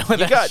want with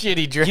that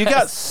shitty dress. You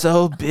got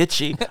so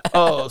bitchy.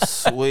 Oh,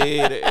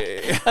 sweety.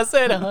 I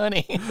said,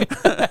 honey.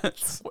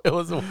 It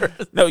was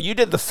worse. No, you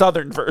did the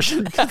Southern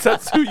version because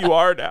that's who you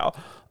are now.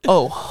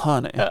 Oh,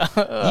 honey.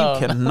 You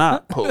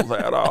cannot pull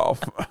that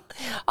off.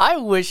 I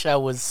wish I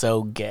was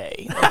so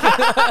gay.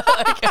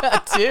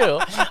 I do.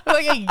 I feel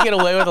like I could get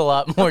away with a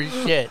lot more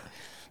shit.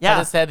 Yeah. I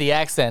just had the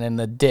accent and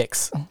the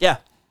dicks. Yeah.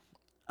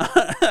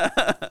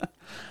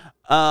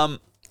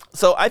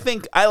 So I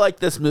think I like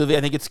this movie.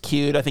 I think it's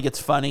cute. I think it's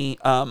funny.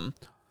 I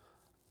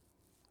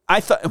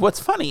thought what's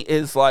funny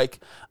is like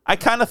I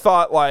kind of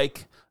thought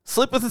like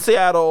Sleepless in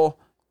Seattle.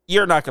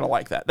 You're not going to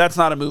like that. That's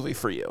not a movie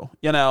for you.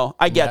 You know,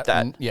 I get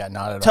that. Yeah,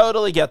 not at all.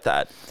 Totally get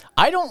that.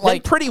 I don't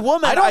like Pretty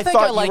Woman. I don't think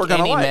thought I like you were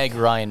gonna any like. Meg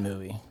Ryan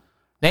movie.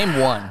 Name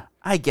one.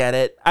 I get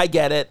it.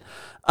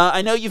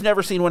 I know you've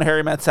never seen When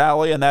Harry Met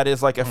Sally, and that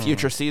is like a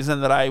future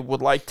season that I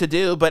would like to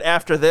do. But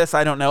after this,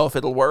 I don't know if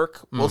it'll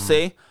work. We'll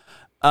see.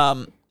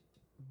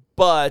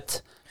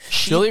 But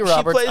Julia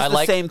Roberts, she plays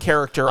the same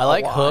character. I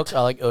like a lot. Hook.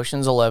 I like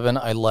Ocean's 11.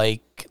 I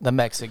like The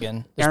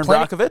Mexican. Aaron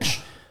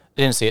Brockovich.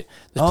 Didn't see it.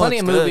 There's plenty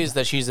of movies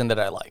that she's in that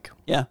I like.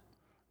 Yeah.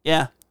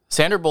 Yeah.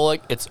 Sandra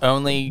Bullock, it's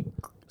only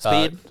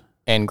Speed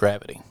and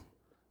Gravity.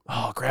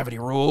 Oh, Gravity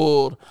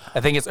ruled.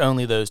 I think it's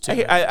only those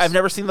two. I've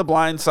never seen The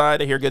Blind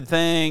Side. I hear good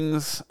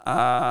things.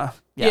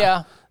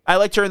 Yeah. I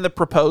liked her in The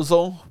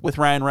Proposal with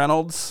Ryan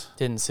Reynolds.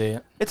 Didn't see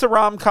it. It's a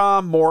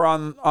rom-com, more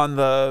on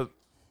the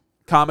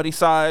comedy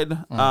side.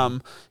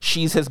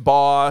 She's his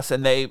boss,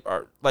 and they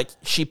are like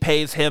she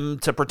pays him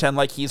to pretend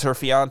like he's her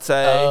fiance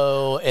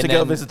to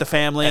go visit the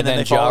family, and then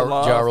they fall in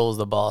love. Ja Rule's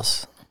the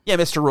boss. Yeah,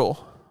 Mr.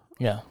 Rule.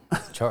 Yeah,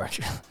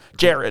 George.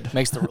 Jared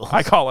Makes the rules.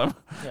 I call him.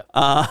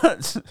 Yeah.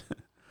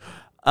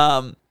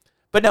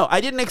 But no,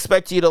 I didn't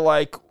expect you to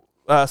like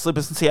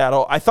Sleepless in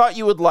Seattle. I thought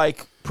you would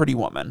like Pretty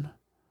Woman.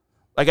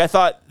 Like I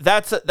thought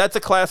that's a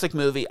classic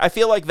movie. I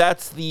feel like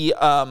that's the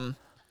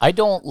I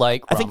don't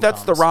like rom-coms. I think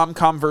that's the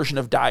rom-com version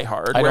of Die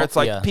Hard, where it's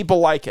like people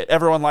like it.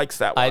 Everyone likes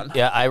that one.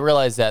 I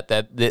realize that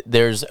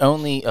there's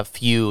only a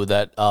few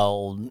that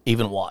I'll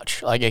even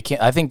watch. Like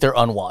I think they're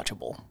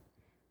unwatchable.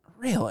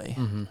 Really?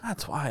 Mm-hmm.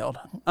 That's wild.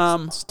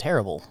 It's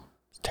terrible.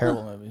 It's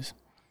terrible movies.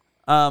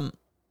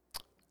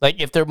 Like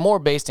if they're more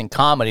based in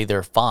comedy,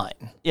 they're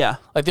fine. Yeah.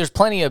 Like there's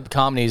plenty of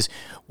comedies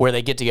where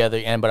they get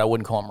together but I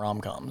wouldn't call them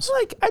rom-coms.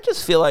 Like I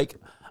just feel like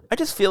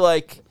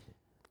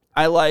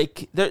I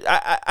like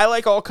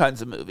all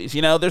kinds of movies.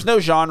 You know, there's no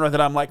genre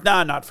that I'm like,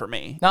 nah, not for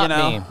me. Not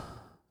me.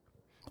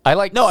 I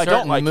like I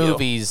don't like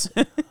movies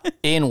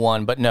in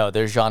one, but no,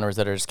 there's genres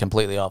that are just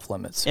completely off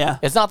limits. Yeah.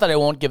 It's not that I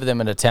won't give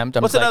them an attempt.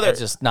 I'm it's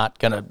just not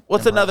gonna.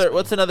 What's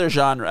another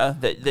genre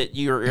that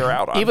you're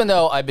out on? Even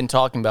though I've been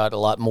talking about a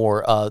lot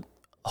more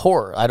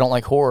horror. I don't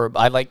like horror.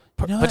 I like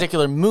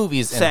particular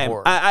movies in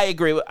horror. I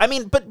agree. I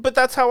mean, but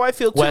that's how I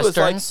feel too.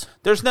 Westerns.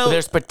 Is like,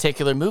 there's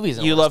particular movies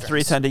in You Westerns. love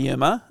 310 to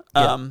Yuma.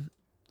 Yeah.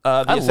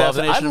 The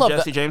Assassination of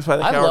Jesse James by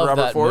the coward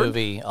Robert that Ford.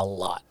 movie a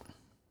lot.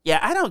 Yeah,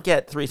 I don't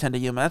get 310 to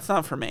Yuma. That's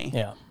not for me.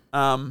 Yeah.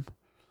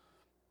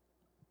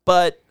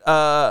 But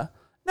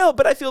no,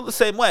 but I feel the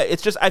same way.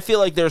 It's just I feel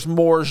like there's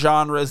more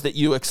genres that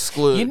you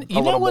exclude a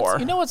little more.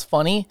 You know what's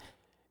funny?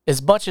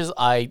 As much as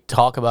I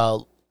talk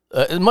about,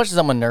 as much as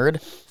I'm a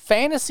nerd,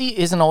 fantasy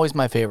isn't always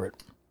my favorite.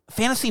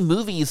 Fantasy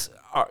movies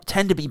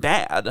tend to be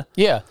bad.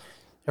 Yeah.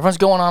 Everyone's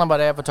going on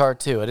about Avatar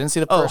 2. I didn't see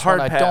the first one.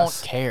 Pass. I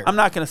don't care. I'm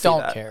not going to see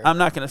that. Care. I'm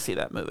not going to see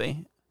that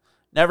movie.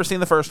 Never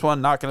seen the first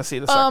one. Not going to see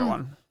the second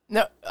one.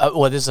 No,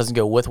 well, this doesn't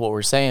go with what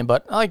we're saying,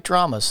 but I like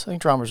dramas. I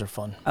think dramas are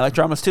fun. I like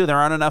dramas too. There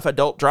aren't enough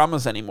adult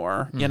dramas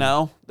anymore. You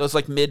know, those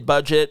like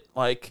mid-budget,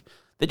 like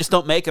they just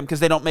don't make them because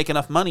they don't make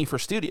enough money for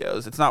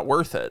studios. It's not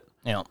worth it.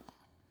 Yeah,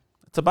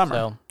 it's a bummer.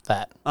 So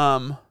that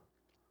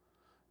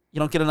you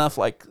don't get enough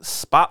like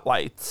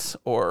spotlights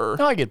or.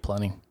 No, I get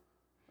plenty.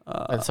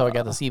 That's how I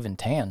got this even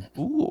tan.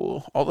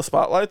 Ooh, all the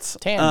spotlights.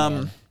 Tan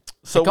man.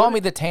 So they call me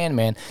the tan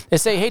man. They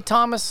say, "Hey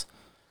Thomas."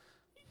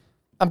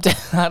 I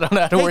don't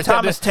know how to work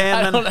Thomas that.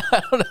 Tanman.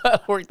 I don't know how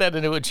to work that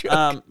into a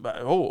joke.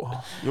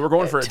 You were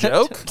going for a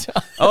joke?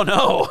 Oh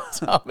no,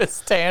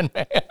 Thomas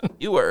Tanman.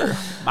 You were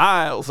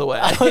miles away.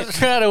 I was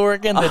trying to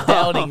work in the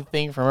doubting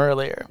thing from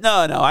earlier.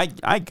 No,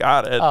 I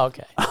got it. Oh,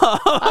 okay.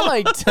 I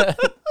liked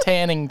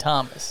tanning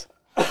Thomas.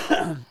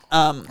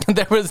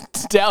 There was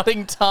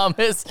Doubting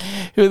Thomas,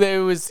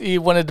 he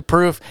wanted to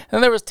prove,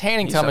 and there was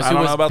Tanning Thomas, who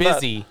was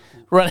busy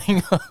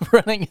running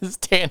his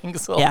tanning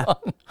salon. Yeah.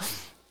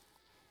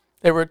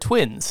 They were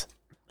twins.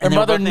 Their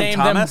mother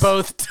named them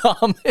both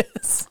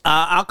Thomas.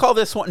 I'll call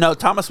this one. No,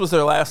 Thomas was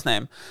their last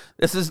name.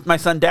 This is my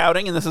son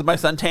Doubting, and this is my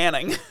son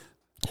Tanning.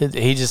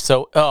 He just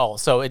so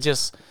it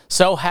just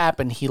so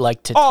happened he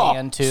liked to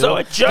tan too. So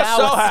it just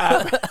so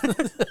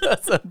happened.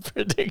 That's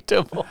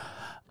unpredictable.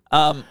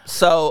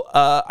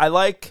 I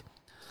like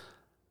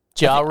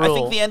Ja Rule. I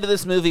think the end of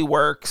this movie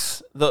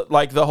works. The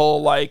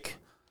whole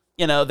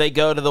they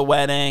go to the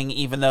wedding,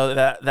 even though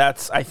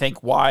that's I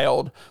think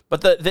wild.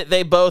 But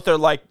they both are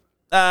like,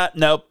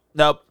 nope,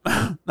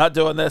 not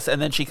doing this.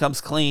 And then she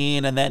comes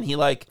clean, and then he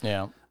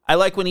yeah. I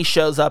like when he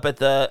shows up at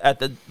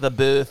the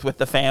booth with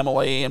the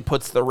family and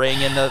puts the ring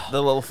in the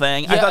little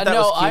thing. Yeah, I thought that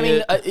was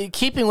cute. I mean,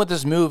 keeping with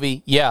this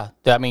movie, yeah.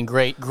 I mean,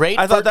 great.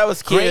 I thought that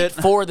was cute. Great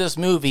for this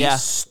movie. Yeah.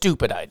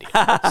 Stupid idea.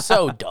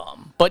 So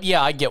dumb. But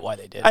yeah, I get why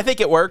they did it. I think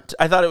it worked.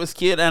 I thought it was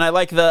cute, and I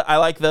like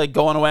the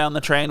going away on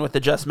the train with the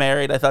just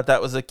married. I thought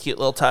that was a cute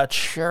little touch.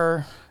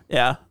 Sure.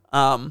 Yeah.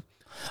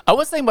 I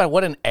was thinking about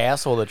what an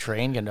asshole the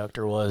train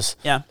conductor was.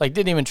 Yeah. Like,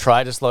 didn't even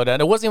try to slow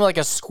down. It wasn't even like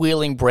a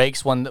squealing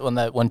brakes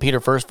when Peter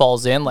first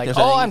falls in. Like,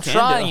 I'm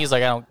trying. He's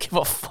like, I don't give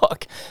a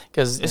fuck.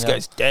 Because this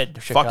guy's dead.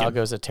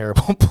 Chicago's a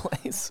terrible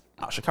place.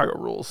 Oh, Chicago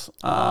rules.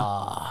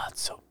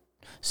 It's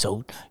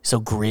so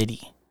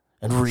gritty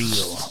and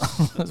real.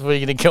 That's what are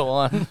you going to go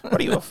on? What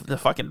are you, the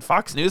fucking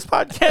Fox News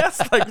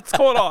podcast? Like, what's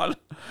going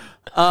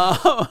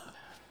on?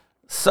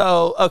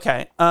 So,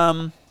 okay.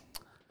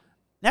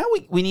 Now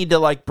we need to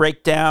like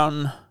break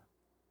down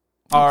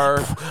our.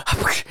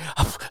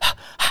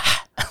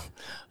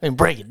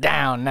 Break it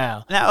down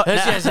now. Now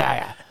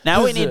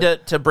we need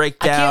to break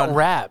down. I can't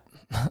rap.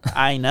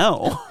 I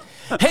know.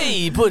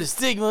 Hey, put a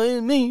stigma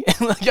in me.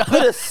 Put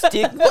a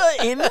stigma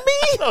in me?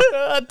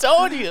 I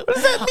told you. What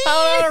does that mean?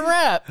 I don't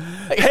rap.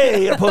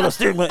 Hey, I put a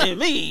stigma in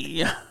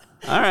me. All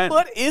right.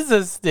 What is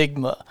a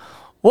stigma?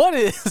 What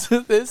is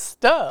this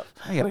stuff?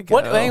 I gotta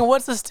go.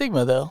 What's a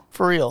stigma though?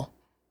 For real.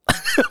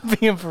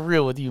 Being for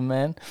real with you,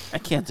 man. I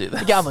can't do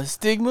that. You got my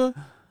stigma?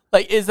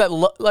 Like, is that,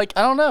 like,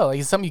 I don't know. Like,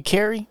 is something you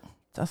carry?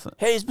 Doesn't.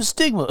 Hey, it's my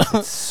stigma.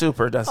 It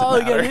super doesn't matter.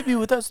 You gotta hit me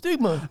with that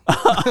stigma.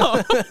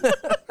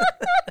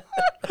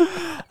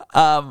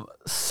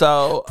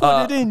 So.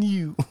 Put it in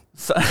you.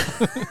 So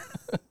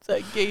it's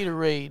that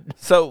Gatorade.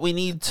 So we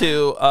need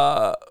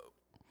to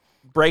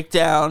break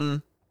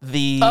down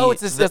the. Oh,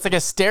 it's like a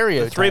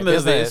stereotype. 3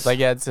 movies. Isn't it? Like,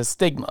 yeah, it's a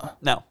stigma.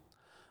 No.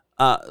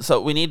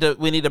 So we need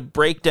to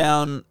break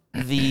down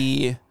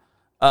the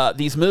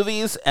these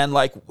movies and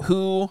like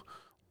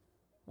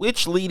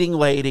which leading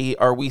lady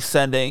are we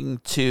sending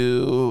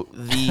to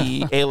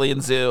the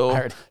Alien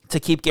Zoo to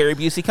keep Gary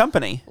Busey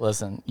company?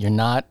 Listen, you're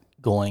not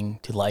going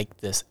to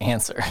like this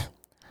answer.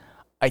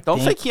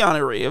 Don't say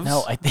Keanu Reeves.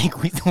 No, I think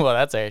well,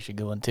 that's actually a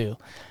good one too.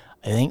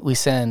 I think we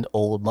send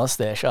old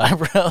mustache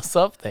eyebrows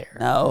up there.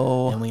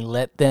 No. And we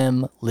let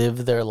them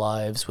live their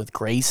lives with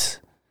grace.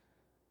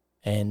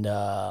 And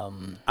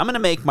I'm going to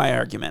make my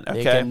argument,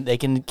 okay? They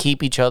can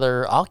keep each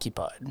other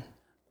occupied.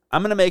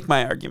 I'm going to make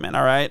my argument,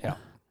 all right? Yeah.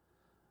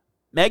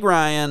 Meg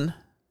Ryan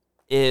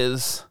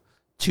is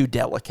too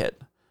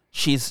delicate.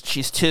 She's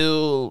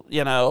too,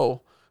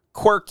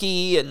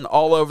 quirky and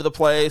all over the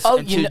place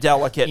and too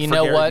delicate for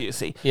Gary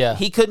Busey. Yeah.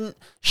 He couldn't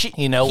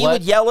he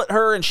would yell at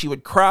her and she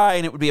would cry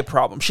and it would be a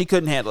problem. She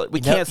couldn't handle it.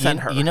 We can't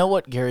send her. You know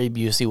what Gary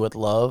Busey would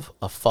love?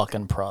 A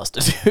fucking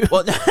prostitute.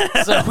 Well,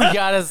 so we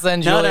got to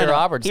send Julia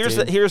Roberts.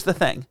 Here's the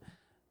thing.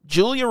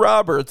 Julia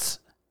Roberts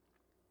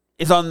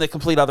is on the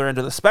complete other end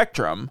of the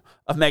spectrum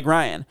of Meg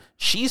Ryan.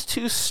 She's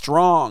too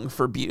strong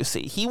for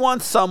Busey. He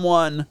wants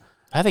someone.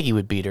 I think he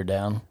would beat her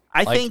down.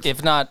 I think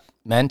if not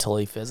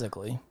mentally,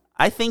 physically.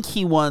 I think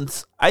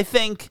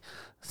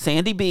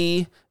Sandy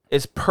B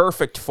is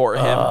perfect for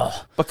him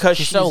because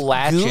she's so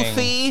latching.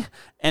 Goofy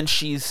and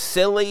she's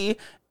silly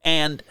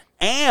and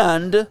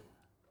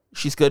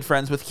she's good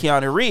friends with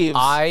Keanu Reeves.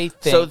 I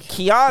think so.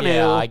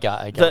 Keanu, I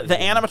got the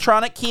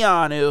animatronic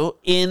Keanu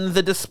in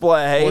the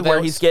display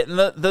where he's getting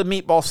the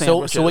meatball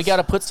sandwiches. So we got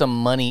to put some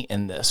money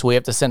in this. We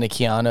have to send a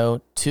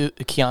Keanu to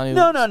Keanu.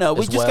 No.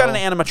 We just got an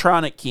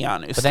animatronic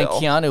Keanu. But then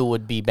Keanu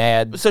would be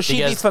bad. So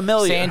she'd be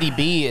familiar. Sandy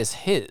B is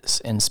his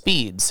in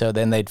Speed, so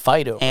then they'd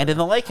fight over. And in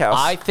the lake house,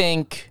 I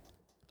think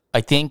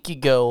you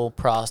go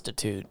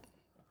prostitute.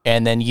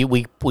 And then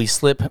we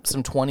slip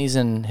some 20s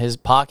in his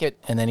pocket,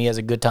 and then he has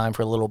a good time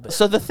for a little bit.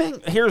 So the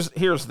thing here's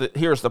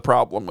the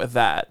problem with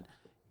that.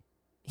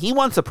 He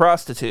wants a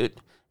prostitute.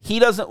 He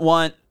doesn't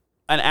want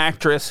an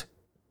actress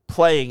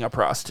playing a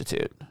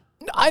prostitute.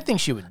 I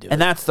think she would do it.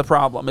 And that's the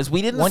problem. Is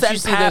we didn't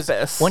send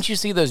Pappas. Once you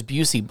see those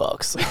Busey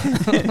bucks,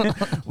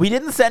 we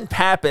didn't send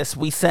Pappas.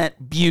 We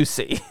sent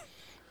Busey.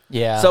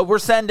 Yeah. So we're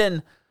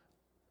sending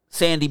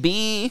Sandy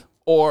B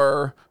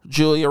or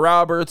Julia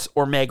Roberts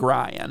or Meg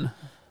Ryan.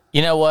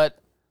 You know what?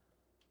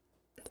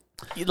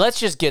 Let's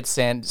just get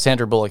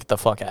Sandra Bullock the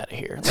fuck out of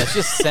here. Let's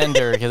just send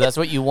her because that's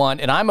what you want,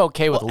 and I'm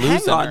okay with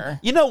losing her.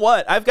 You know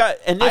what? I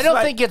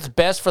don't think it's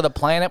best for the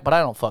planet, but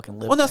I don't fucking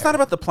live. Well, no, it's not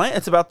about the planet.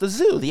 It's about the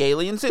zoo, the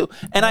alien zoo,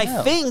 and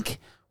I think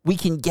we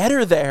can get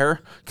her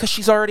there because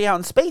she's already out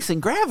in space in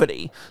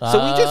gravity. So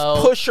we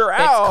just push her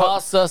out. It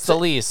costs us the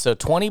least, so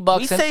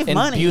 $20 in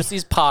money.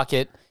 Busey's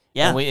pocket.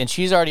 Yeah, and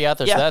she's already out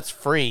there, so that's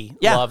free.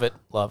 Yeah. Love it.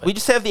 We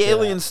just have the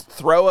aliens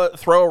throw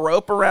a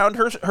rope around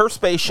her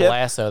spaceship,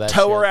 lasso that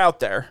tow her out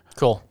there.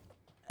 Cool.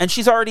 And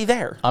she's already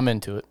there. I'm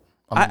into it.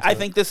 I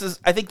think this is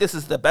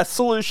the best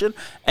solution.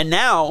 And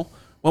now,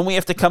 when we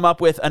have to come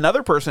up with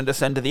another person to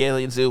send to the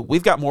alien zoo,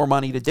 we've got more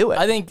money to do it.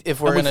 I think if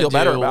we're going to do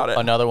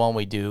another one,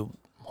 we do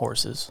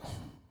horses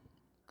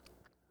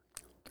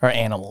or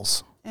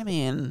animals. I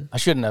mean, I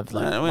shouldn't have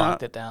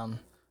locked it down.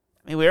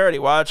 I mean, we already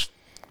watched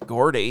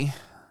Gordy.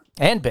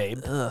 And Babe.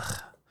 Ugh.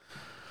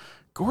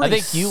 Gordy I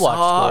think you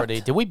watched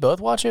Gordy. Did we both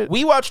watch it?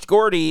 We watched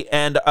Gordy,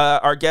 and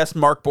our guest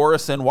Mark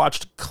Borison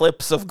watched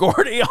clips of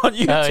Gordy on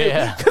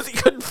YouTube because he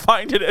couldn't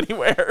find it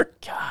anywhere.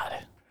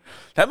 God.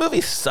 That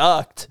movie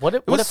sucked. What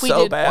if we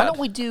so did? Bad. Why don't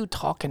we do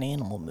talking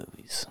animal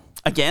movies?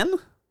 Again?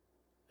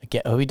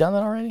 Have we done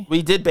that already?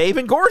 We did Babe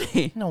and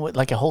Gordy. No,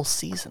 like a whole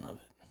season of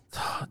it.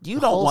 You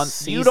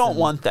don't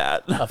want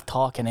that of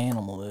talking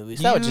animal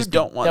movies. That would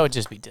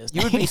just be Disney.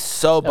 You would be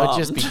so bummed. That would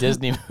just be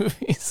Disney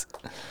movies.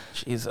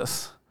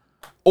 Jesus.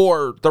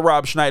 Or the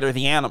Rob Schneider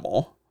The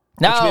Animal,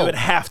 which we would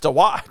have to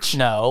watch.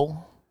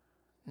 No.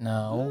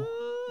 I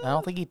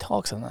don't think he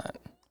talks in that.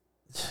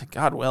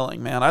 God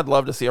willing, man. I'd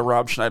love to see a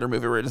Rob Schneider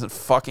movie where he doesn't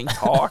fucking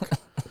talk.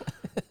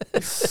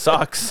 It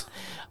sucks.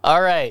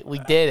 All right, we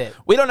did it.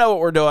 We don't know what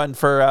we're doing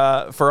for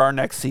our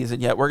next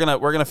season yet. We're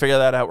gonna figure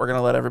that out. We're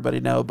gonna let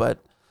everybody know, but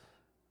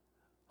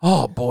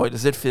oh boy,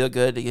 does it feel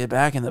good to get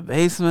back in the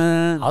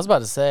basement. I was about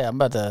to say,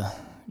 I'm about to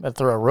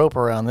throw a rope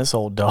around this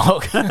old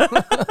dog.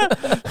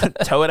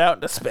 Tow it out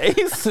into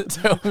space?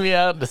 Tow me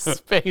out into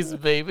space,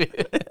 baby.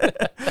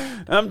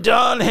 I'm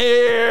done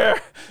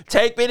here.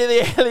 Take me to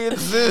the alien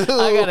zoo.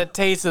 I got a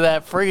taste of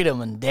that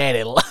freedom and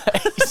daddy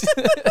likes.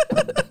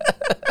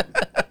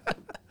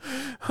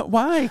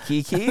 Why,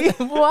 Kiki?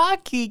 Why,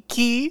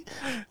 Kiki?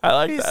 I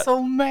like He's that.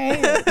 So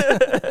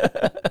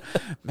mad.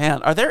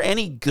 Man, are there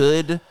any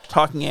good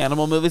talking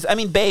animal movies? I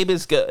mean, Babe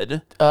is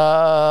good.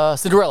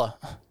 Cinderella.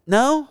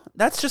 No,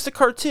 that's just a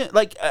cartoon.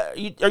 Like, are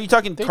you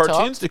talking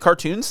cartoons? Do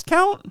cartoons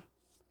count?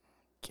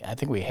 I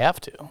think we have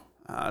to.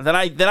 Then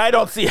I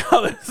don't see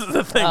how this is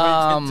a thing we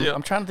can do.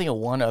 I'm trying to think of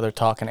one other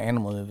talking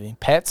animal movie.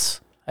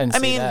 Pets. I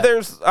mean,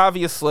 there's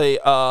obviously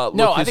I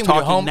think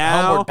Talking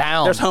Now. Homeward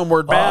Bound. There's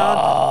Homeward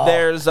Bound.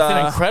 There's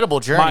an incredible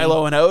journey.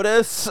 Milo and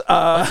Otis.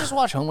 Let's just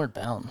watch Homeward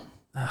Bound.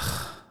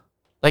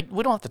 Like,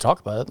 we don't have to talk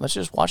about it. Let's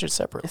just watch it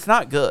separately. It's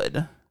not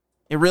good.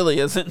 It really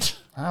isn't.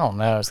 I don't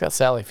know. It's got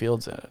Sally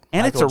Fields in it.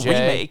 And Michael it's a J,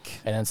 remake.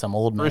 And then some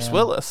old man. Bruce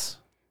Willis.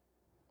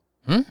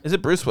 Is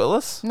it Bruce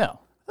Willis? No.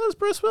 That was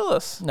Bruce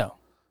Willis. No.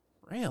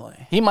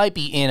 Really? He might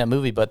be in a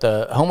movie, but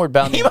the Homeward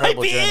Bound. He might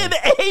be in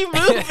a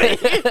movie.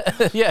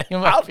 Yeah, he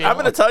might be. I'm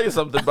going to tell you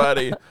something,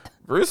 buddy.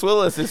 Bruce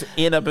Willis is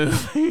in a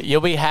movie.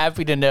 You'll be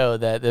happy to know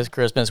that this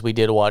Christmas we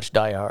did watch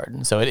Die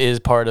Hard, so it is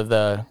part of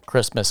the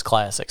Christmas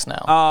classics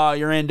now. Oh,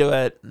 you're into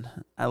it.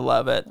 I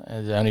love it.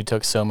 It only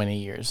took so many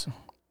years.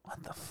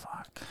 What the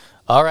fuck?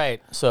 All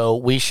right, so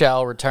we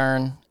shall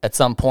return at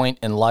some point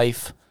in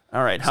life.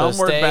 All right, so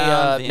Homeward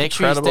Bound, the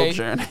incredible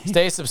journey.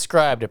 Stay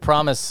subscribed. I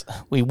promise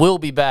we will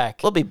be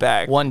back. We'll be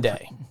back one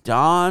day.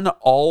 Don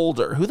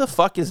Alder. Who the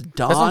fuck is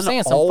Don Alder? That's what I'm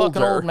saying. Some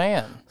fucking old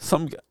man.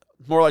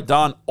 More like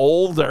Don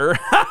Older.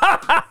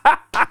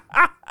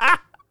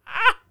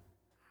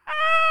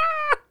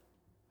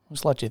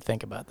 Just let you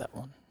think about that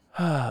one.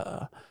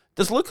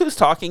 Does Look Who's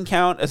Talking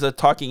count as a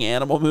talking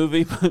animal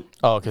movie?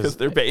 Oh, because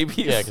they're babies.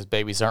 Yeah, because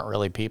babies aren't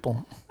really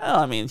people. Well,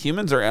 I mean,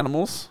 humans are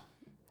animals,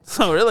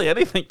 so really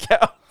anything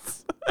counts.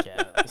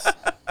 Yes.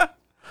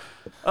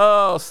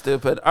 Oh,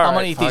 stupid. All right, I'm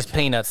gonna eat these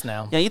peanuts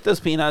now. Yeah, eat those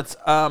peanuts.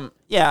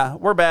 Yeah,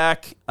 we're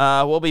back.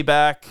 We'll be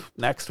back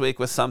next week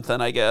with something,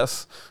 I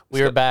guess.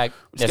 We're back.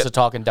 It's a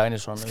talking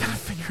dinosaur movie. Gotta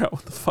figure out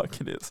what the fuck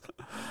it is.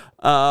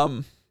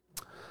 All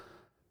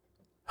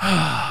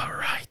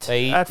right.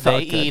 They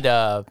eat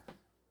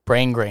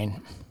brain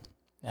grain.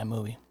 That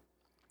movie,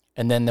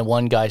 and then the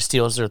one guy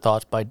steals their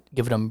thoughts by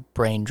giving them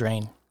brain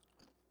drain.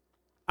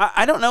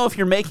 I don't know if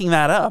you're making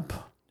that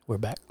up. We're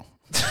back.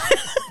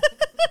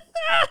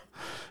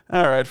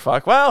 All right,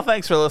 fuck. Well,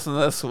 thanks for listening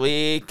this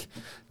week.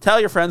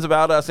 Tell your friends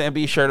about us and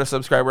be sure to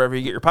subscribe wherever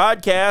you get your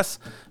podcasts.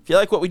 If you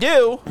like what we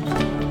do,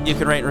 you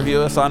can rate and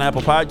review us on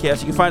Apple Podcasts.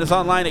 You can find us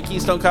online at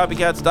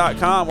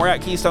KeystoneCopycats.com. We're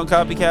at Keystone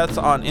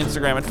Copycats on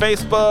Instagram and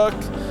Facebook.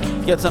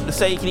 If you got something to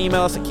say, you can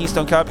email us at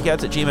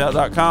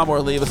KeystoneCopycats@gmail.com or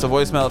leave us a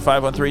voicemail at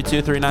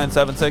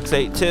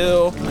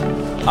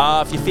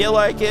 513-239-7682. If you feel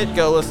like it,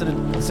 go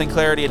listen to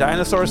Sinclarity, A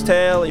Dinosaur's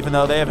Tale, even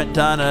though they haven't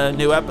done a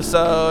new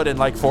episode in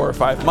like 4 or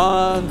 5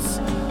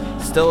 months.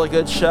 Still a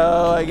good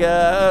show, I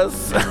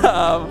guess.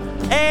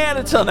 And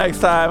until next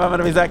time, I'm going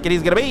to be Zach, and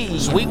he's going to be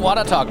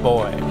Sweetwater Talk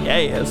Boy. Yeah,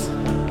 he is.